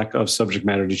 there's no lack of subject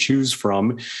matter to choose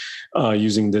from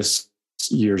using this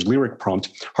year's lyric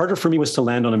prompt. Harder for me was to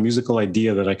land on a musical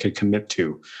idea that I could commit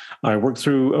to. I worked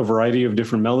through a variety of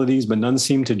different melodies, but none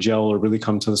seemed to gel or really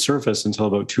come to the surface until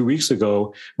about 2 weeks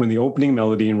ago, when the opening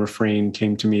melody and refrain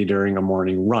came to me during a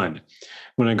morning run.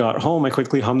 When I got home, I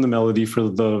quickly hummed the melody for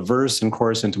the verse and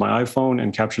chorus into my iPhone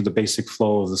and captured the basic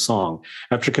flow of the song.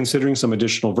 After considering some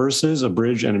additional verses, a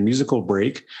bridge, and a musical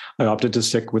break, I opted to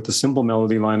stick with the simple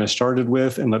melody line I started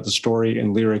with and let the story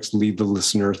and lyrics lead the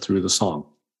listener through the song.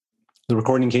 The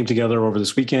recording came together over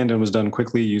this weekend and was done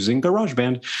quickly using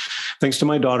GarageBand. Thanks to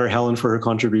my daughter, Helen, for her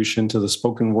contribution to the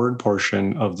spoken word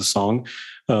portion of the song.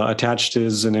 Attached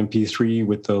is an MP3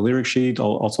 with the lyric sheet,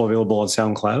 also available on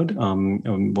SoundCloud.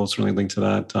 And we'll certainly link to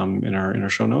that in our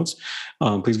show notes.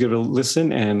 Please give it a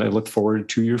listen, and I look forward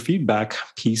to your feedback.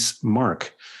 Peace,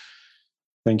 Mark.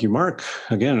 Thank you, Mark.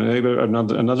 Again,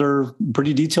 another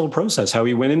pretty detailed process, how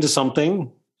he went into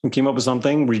something and came up with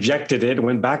something, rejected it, and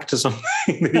went back to something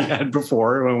that he had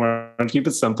before. We want to keep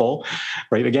it simple,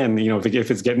 right? Again,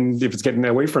 if it's getting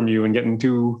away from you and getting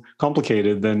too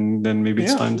complicated, then maybe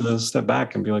it's time to step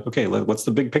back and be like, okay, what's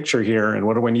the big picture here, and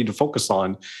what do I need to focus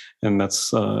on? And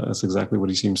that's exactly what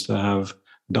he seems to have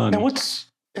done. And what's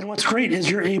great is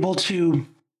you're able to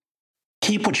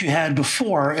keep what you had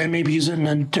before and maybe use it in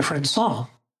a different song.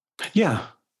 Yeah.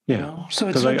 So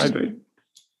it's so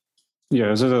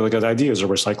like ideas are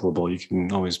recyclable. You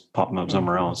can always pop them up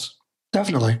somewhere else.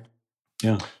 Definitely.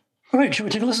 Yeah. All right, should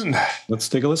we take a listen? Let's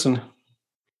take a listen.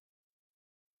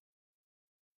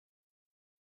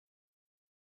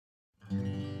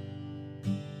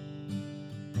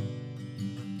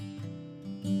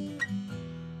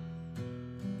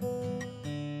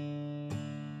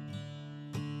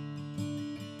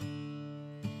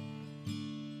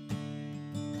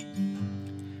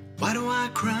 Why do I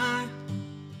cry,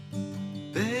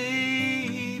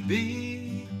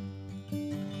 baby?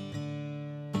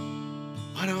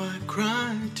 Why do I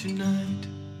cry tonight?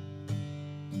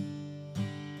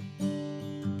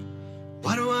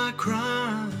 Why do I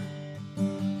cry,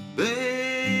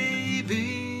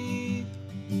 baby?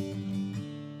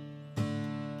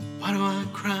 Why do I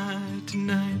cry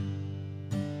tonight?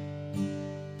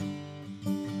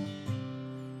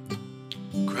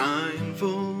 Crying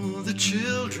for the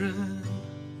children,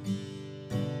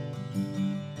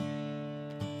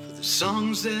 for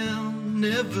songs they'll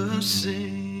never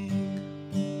sing,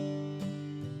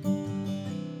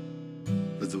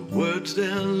 with the words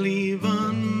they'll leave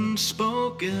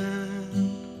unspoken,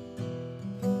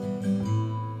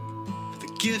 for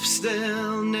the gifts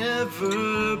they'll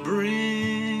never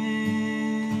bring.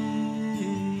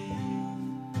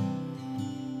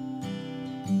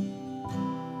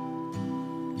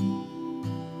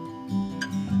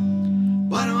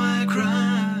 Why do I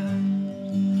cry,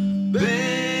 baby?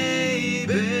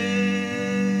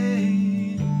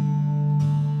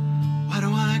 Why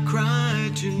do I cry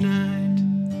tonight?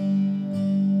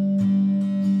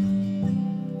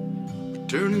 We're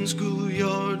turning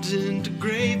schoolyards into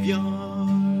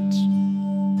graveyards,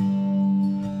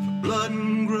 for blood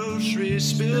and groceries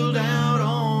spilled out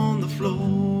on the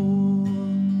floor,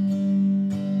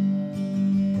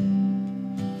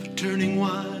 for turning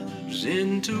wives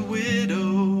into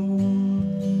widows.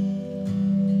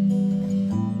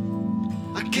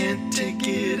 I can't take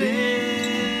it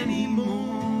anymore.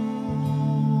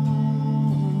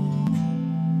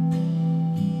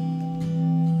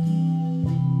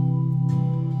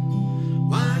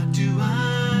 Why do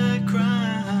I cry?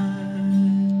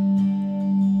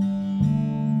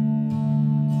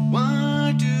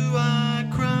 Why do I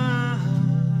cry?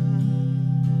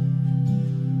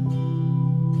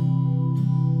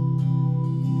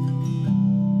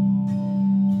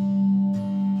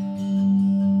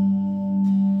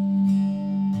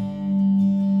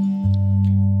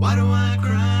 Why do I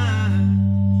cry,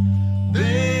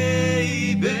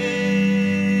 baby?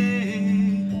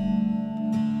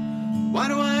 Why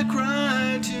do I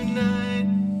cry tonight?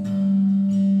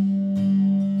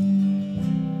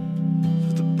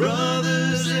 For the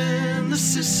brothers and the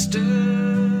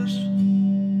sisters,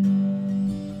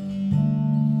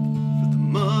 for the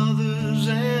mothers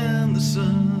and the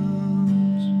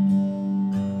sons,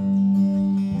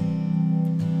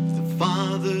 for the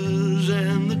fathers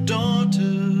and the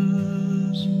daughters.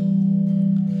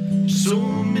 So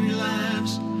many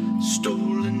lives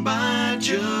stolen by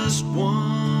just one.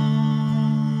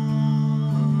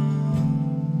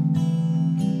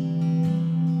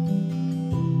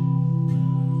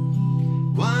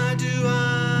 Why do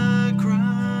I cry?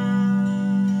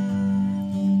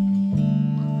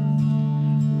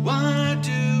 Why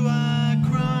do I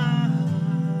cry?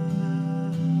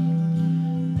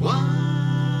 Why?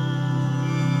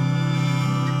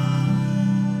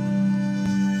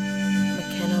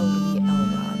 McKenna Lee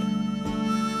Elrod,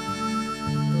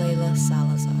 Layla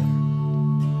Salazar,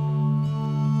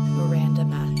 Miranda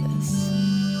Mathis,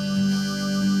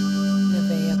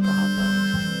 Nevaeh Bravo,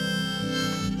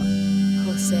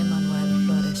 Jose Manuel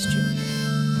Flores Jr.,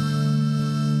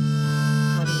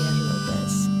 Javier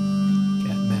Lopez,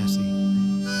 Kat Massey,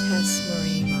 Tess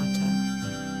Marie Mata,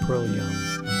 Pearl Young,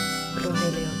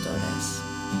 Rogelio Torres,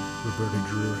 Roberta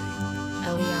Drury,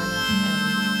 Eliana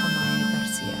M. Amaya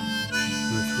Garcia,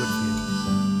 Ruth Whitfield,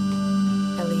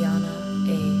 Eliana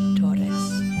A. Torres,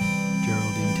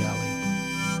 Geraldine Talley,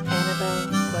 Annabelle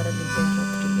Guadalupe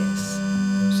Rodriguez,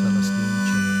 Celestine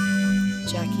Chen,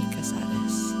 Jackie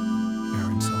Casares,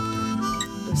 Aaron Salter,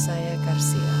 Lucía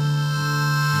Garcia,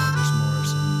 Marcus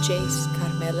Morrison, Jace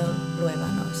Carmelo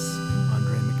Luevanos,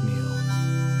 Andre McNeil,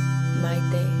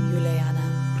 Maite Juliana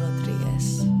Rodriguez,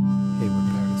 Hayward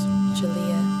Patterson,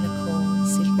 Julia Nicole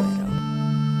Siguero,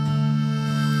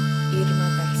 Irma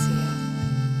Garcia,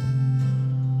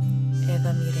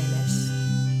 Eva Mireles,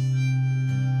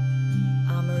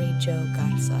 Amory Jo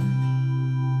Garza,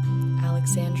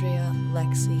 Alexandria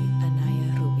Lexi Anaya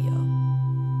Rubio,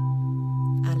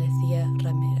 Alethea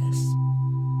Ramirez.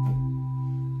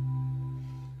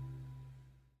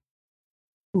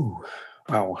 Ooh,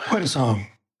 wow. Quite a song.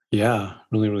 Yeah,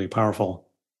 really, really powerful.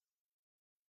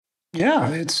 Yeah,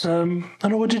 it's I don't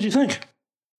know, what did you think?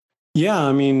 Yeah,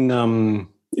 I mean,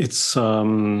 it's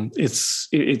kind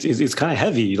of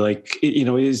heavy. Like,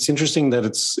 it's interesting that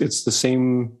it's the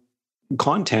same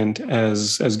content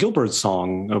as Gilbert's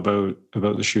song about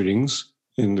the shootings,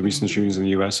 in the recent shootings in the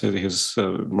U.S. His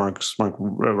Mark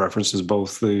references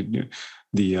both the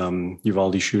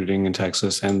Uvalde shooting in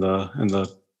Texas and the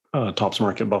Tops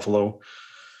Market Buffalo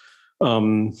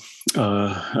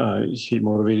heat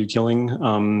motivated killing.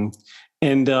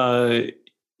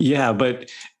 Yeah, but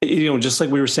just like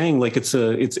we were saying, like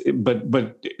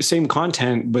but same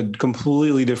content, but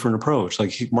completely different approach.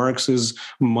 Like Mark's is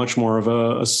much more of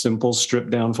a simple stripped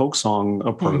down folk song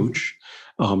approach,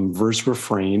 verse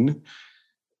refrain,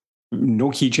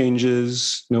 no key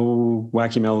changes, no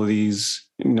wacky melodies.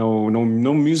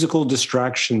 no musical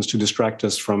distractions to distract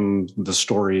us from the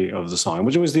story of the song,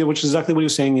 which is exactly what he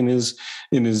was saying in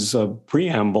his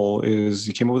preamble. Is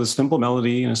he came up with a simple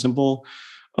melody and a simple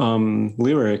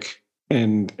lyric,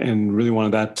 and really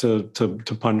wanted that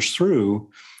to punch through.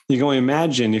 You can only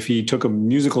imagine if he took a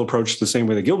musical approach the same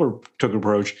way that Gilbert took an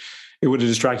approach, it would have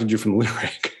distracted you from the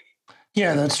lyric.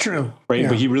 Yeah, that's true. Right. Yeah.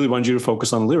 But he really wanted you to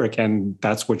focus on the lyric, and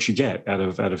that's what you get out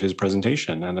of his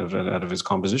presentation and out of his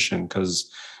composition,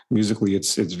 because musically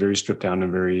it's very stripped down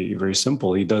and very, very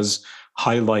simple. He does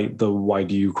highlight the "why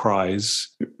do you" cries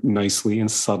nicely and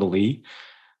subtly.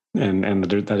 And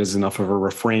that is enough of a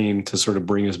refrain to sort of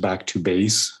bring us back to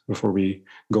base before we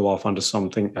go off onto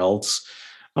something else,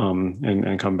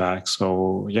 and come back.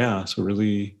 So yeah, so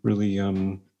really, really,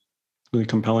 really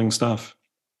compelling stuff.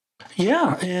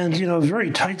 Yeah, and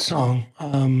very tight song.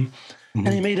 And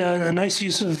he made a nice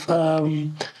use of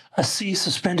a C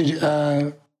suspended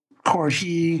chord.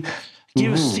 He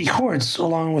gave us the chords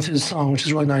along with his song, which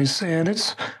is really nice. And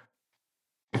it's,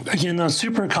 again, not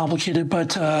super complicated,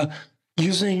 but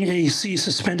using a C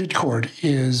suspended chord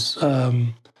is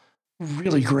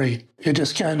really great. It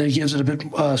just kind of gives it a bit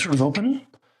sort of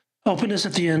openness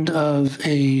at the end of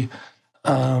a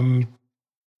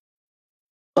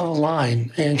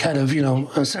line, and kind of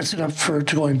sets it up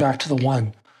to going back to the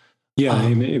one. Yeah,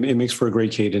 it makes for a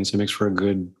great cadence. It makes for a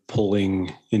good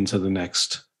pulling into the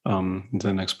next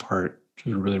part, which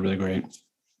is really, really great.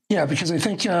 Yeah, because I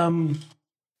think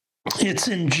it's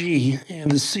in G, and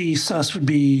the C sus would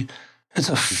be, it's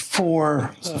a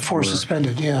four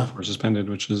suspended. Yeah, four suspended,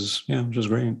 which is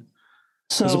great.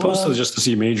 So, as opposed to just the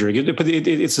C major, but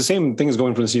it's the same thing as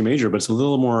going from the C major, but it's a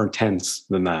little more tense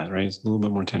than that, right? It's a little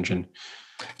bit more tension.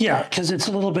 Yeah, because it's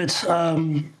a little bit,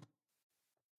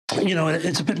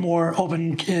 it's a bit more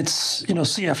open. It's,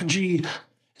 C, F, and G.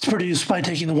 It's produced by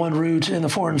taking the one root and the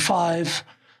 4 and 5,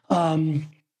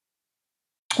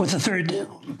 with the third,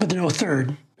 but no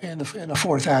third and a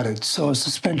fourth added. So a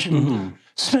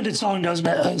suspended song doesn't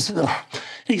have,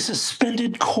 a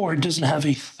suspended chord doesn't have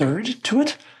a third to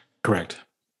it. Correct.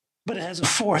 But it has a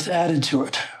fourth added to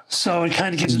it. So it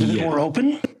kind of gives it a bit more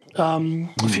open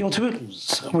feel to it,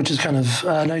 which is kind of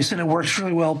nice, and it works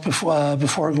really well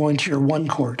before going to your one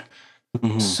chord.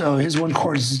 So his one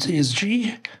chord is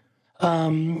G,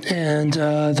 and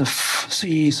the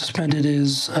C suspended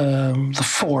is the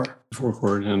 4. 4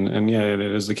 chord, and yeah, it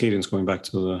is the cadence going back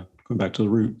to the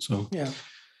root. So yeah.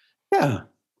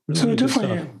 Really so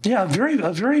definitely, a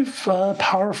very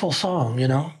powerful song,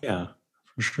 Yeah,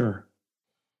 for sure.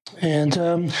 And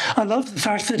I love the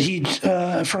fact that he,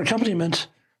 for accompaniment,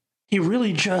 he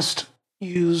really just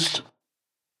used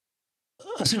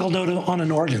a single note on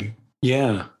an organ.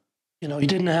 Yeah. He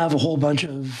didn't have a whole bunch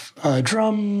of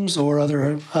drums or other,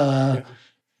 and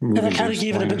that kind of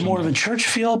gave it a bit more of a church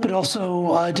feel, but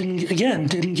also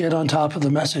didn't get on top of the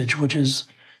message, which is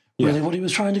really what he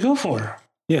was trying to go for.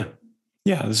 Yeah.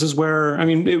 Yeah, this is where,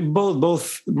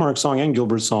 both Mark's song and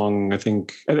Gilbert's song, I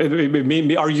think, it may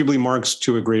be arguably Mark's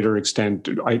to a greater extent,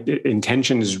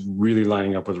 intention is really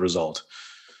lining up with result.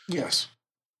 Yes.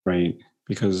 Right.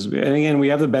 Because, and again, we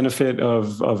have the benefit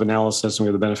of analysis, and we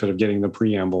have the benefit of getting the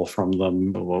preamble from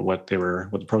them, what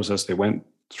the process they went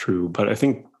through. But I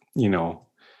think,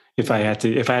 if I had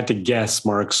to guess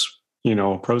Mark's,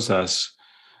 process,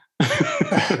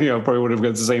 probably would have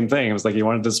got the same thing. It was like he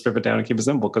wanted to strip it down and keep it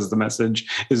simple because the message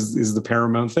is the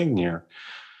paramount thing here.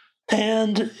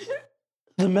 And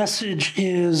the message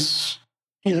is,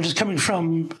 just coming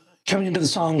into the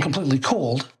song completely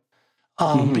cold,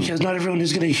 because not everyone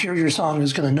who's going to hear your song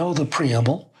is going to know the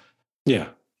preamble. Yeah.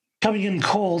 Coming in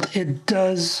cold,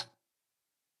 it's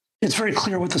very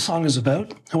clear what the song is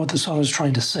about and what the song is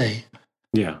trying to say.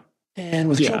 Yeah. And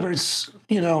with Gilbert's,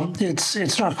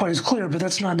 it's not quite as clear, but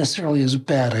that's not necessarily as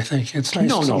bad, I think. It's nice.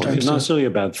 No, it's not necessarily a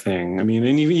bad thing. And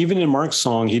even in Mark's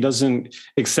song, he doesn't,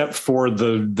 except for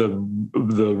the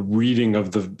reading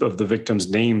of the victims'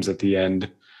 names at the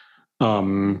end,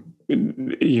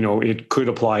 it could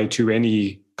apply to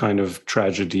any kind of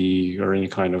tragedy or any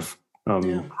kind of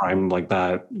crime like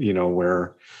that,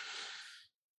 where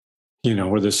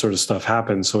this sort of stuff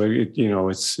happens. So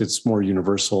it's more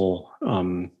universal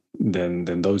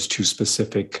than those two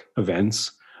specific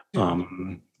events.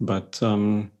 Wonderful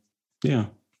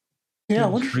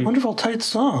tight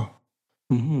song.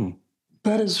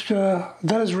 That is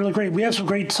really great. We have some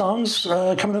great songs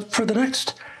coming up for the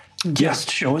next guest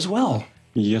show as well.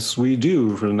 Yes, we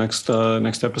do, for the next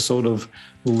episode of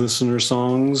Listener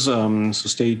Songs. So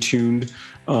stay tuned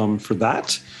for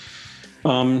that.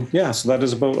 So that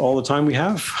is about all the time we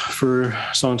have for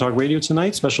Song Talk Radio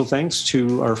tonight. Special thanks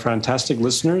to our fantastic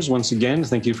listeners. Once again,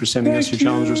 thank you for sending us your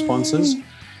challenge responses.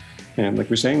 And like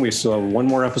we're saying, we still have one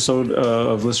more episode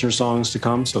of listener songs to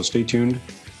come, so stay tuned.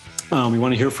 We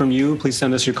want to hear from you. Please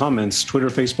send us your comments, Twitter,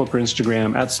 Facebook, or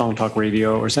Instagram at Song Talk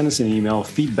Radio, or send us an email,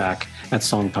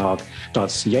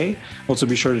 feedback@songtalk.ca. Also,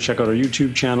 be sure to check out our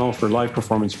YouTube channel for live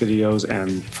performance videos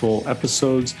and full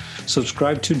episodes.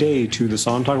 Subscribe today to the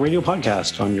Song Talk Radio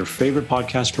podcast on your favorite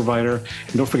podcast provider.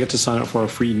 And don't forget to sign up for our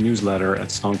free newsletter at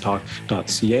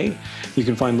songtalk.ca. You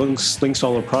can find links to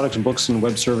all our products, books, and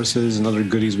web services and other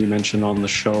goodies we mentioned on the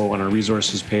show on our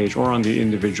resources page or on the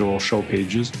individual show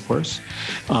pages, of course.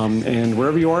 And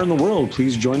wherever you are in the world,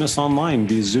 please join us online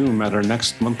via Zoom at our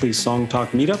next monthly Song Talk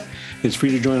meetup. It's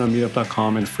free to join on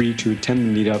meetup.com and free to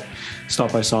attend the meetup.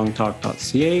 Stop by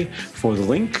songtalk.ca for the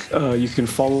link. You can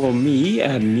follow me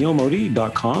at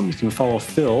neilmodi.com. You can follow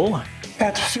Phil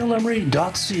at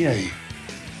philemery.ca.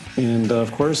 And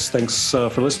of course, thanks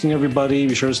for listening, everybody.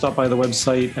 Be sure to stop by the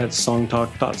website at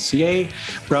songtalk.ca,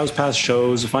 browse past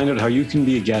shows, find out how you can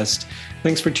be a guest.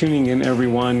 Thanks for tuning in,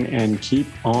 everyone, and keep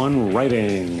on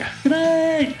writing. Good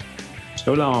night.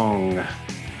 So long.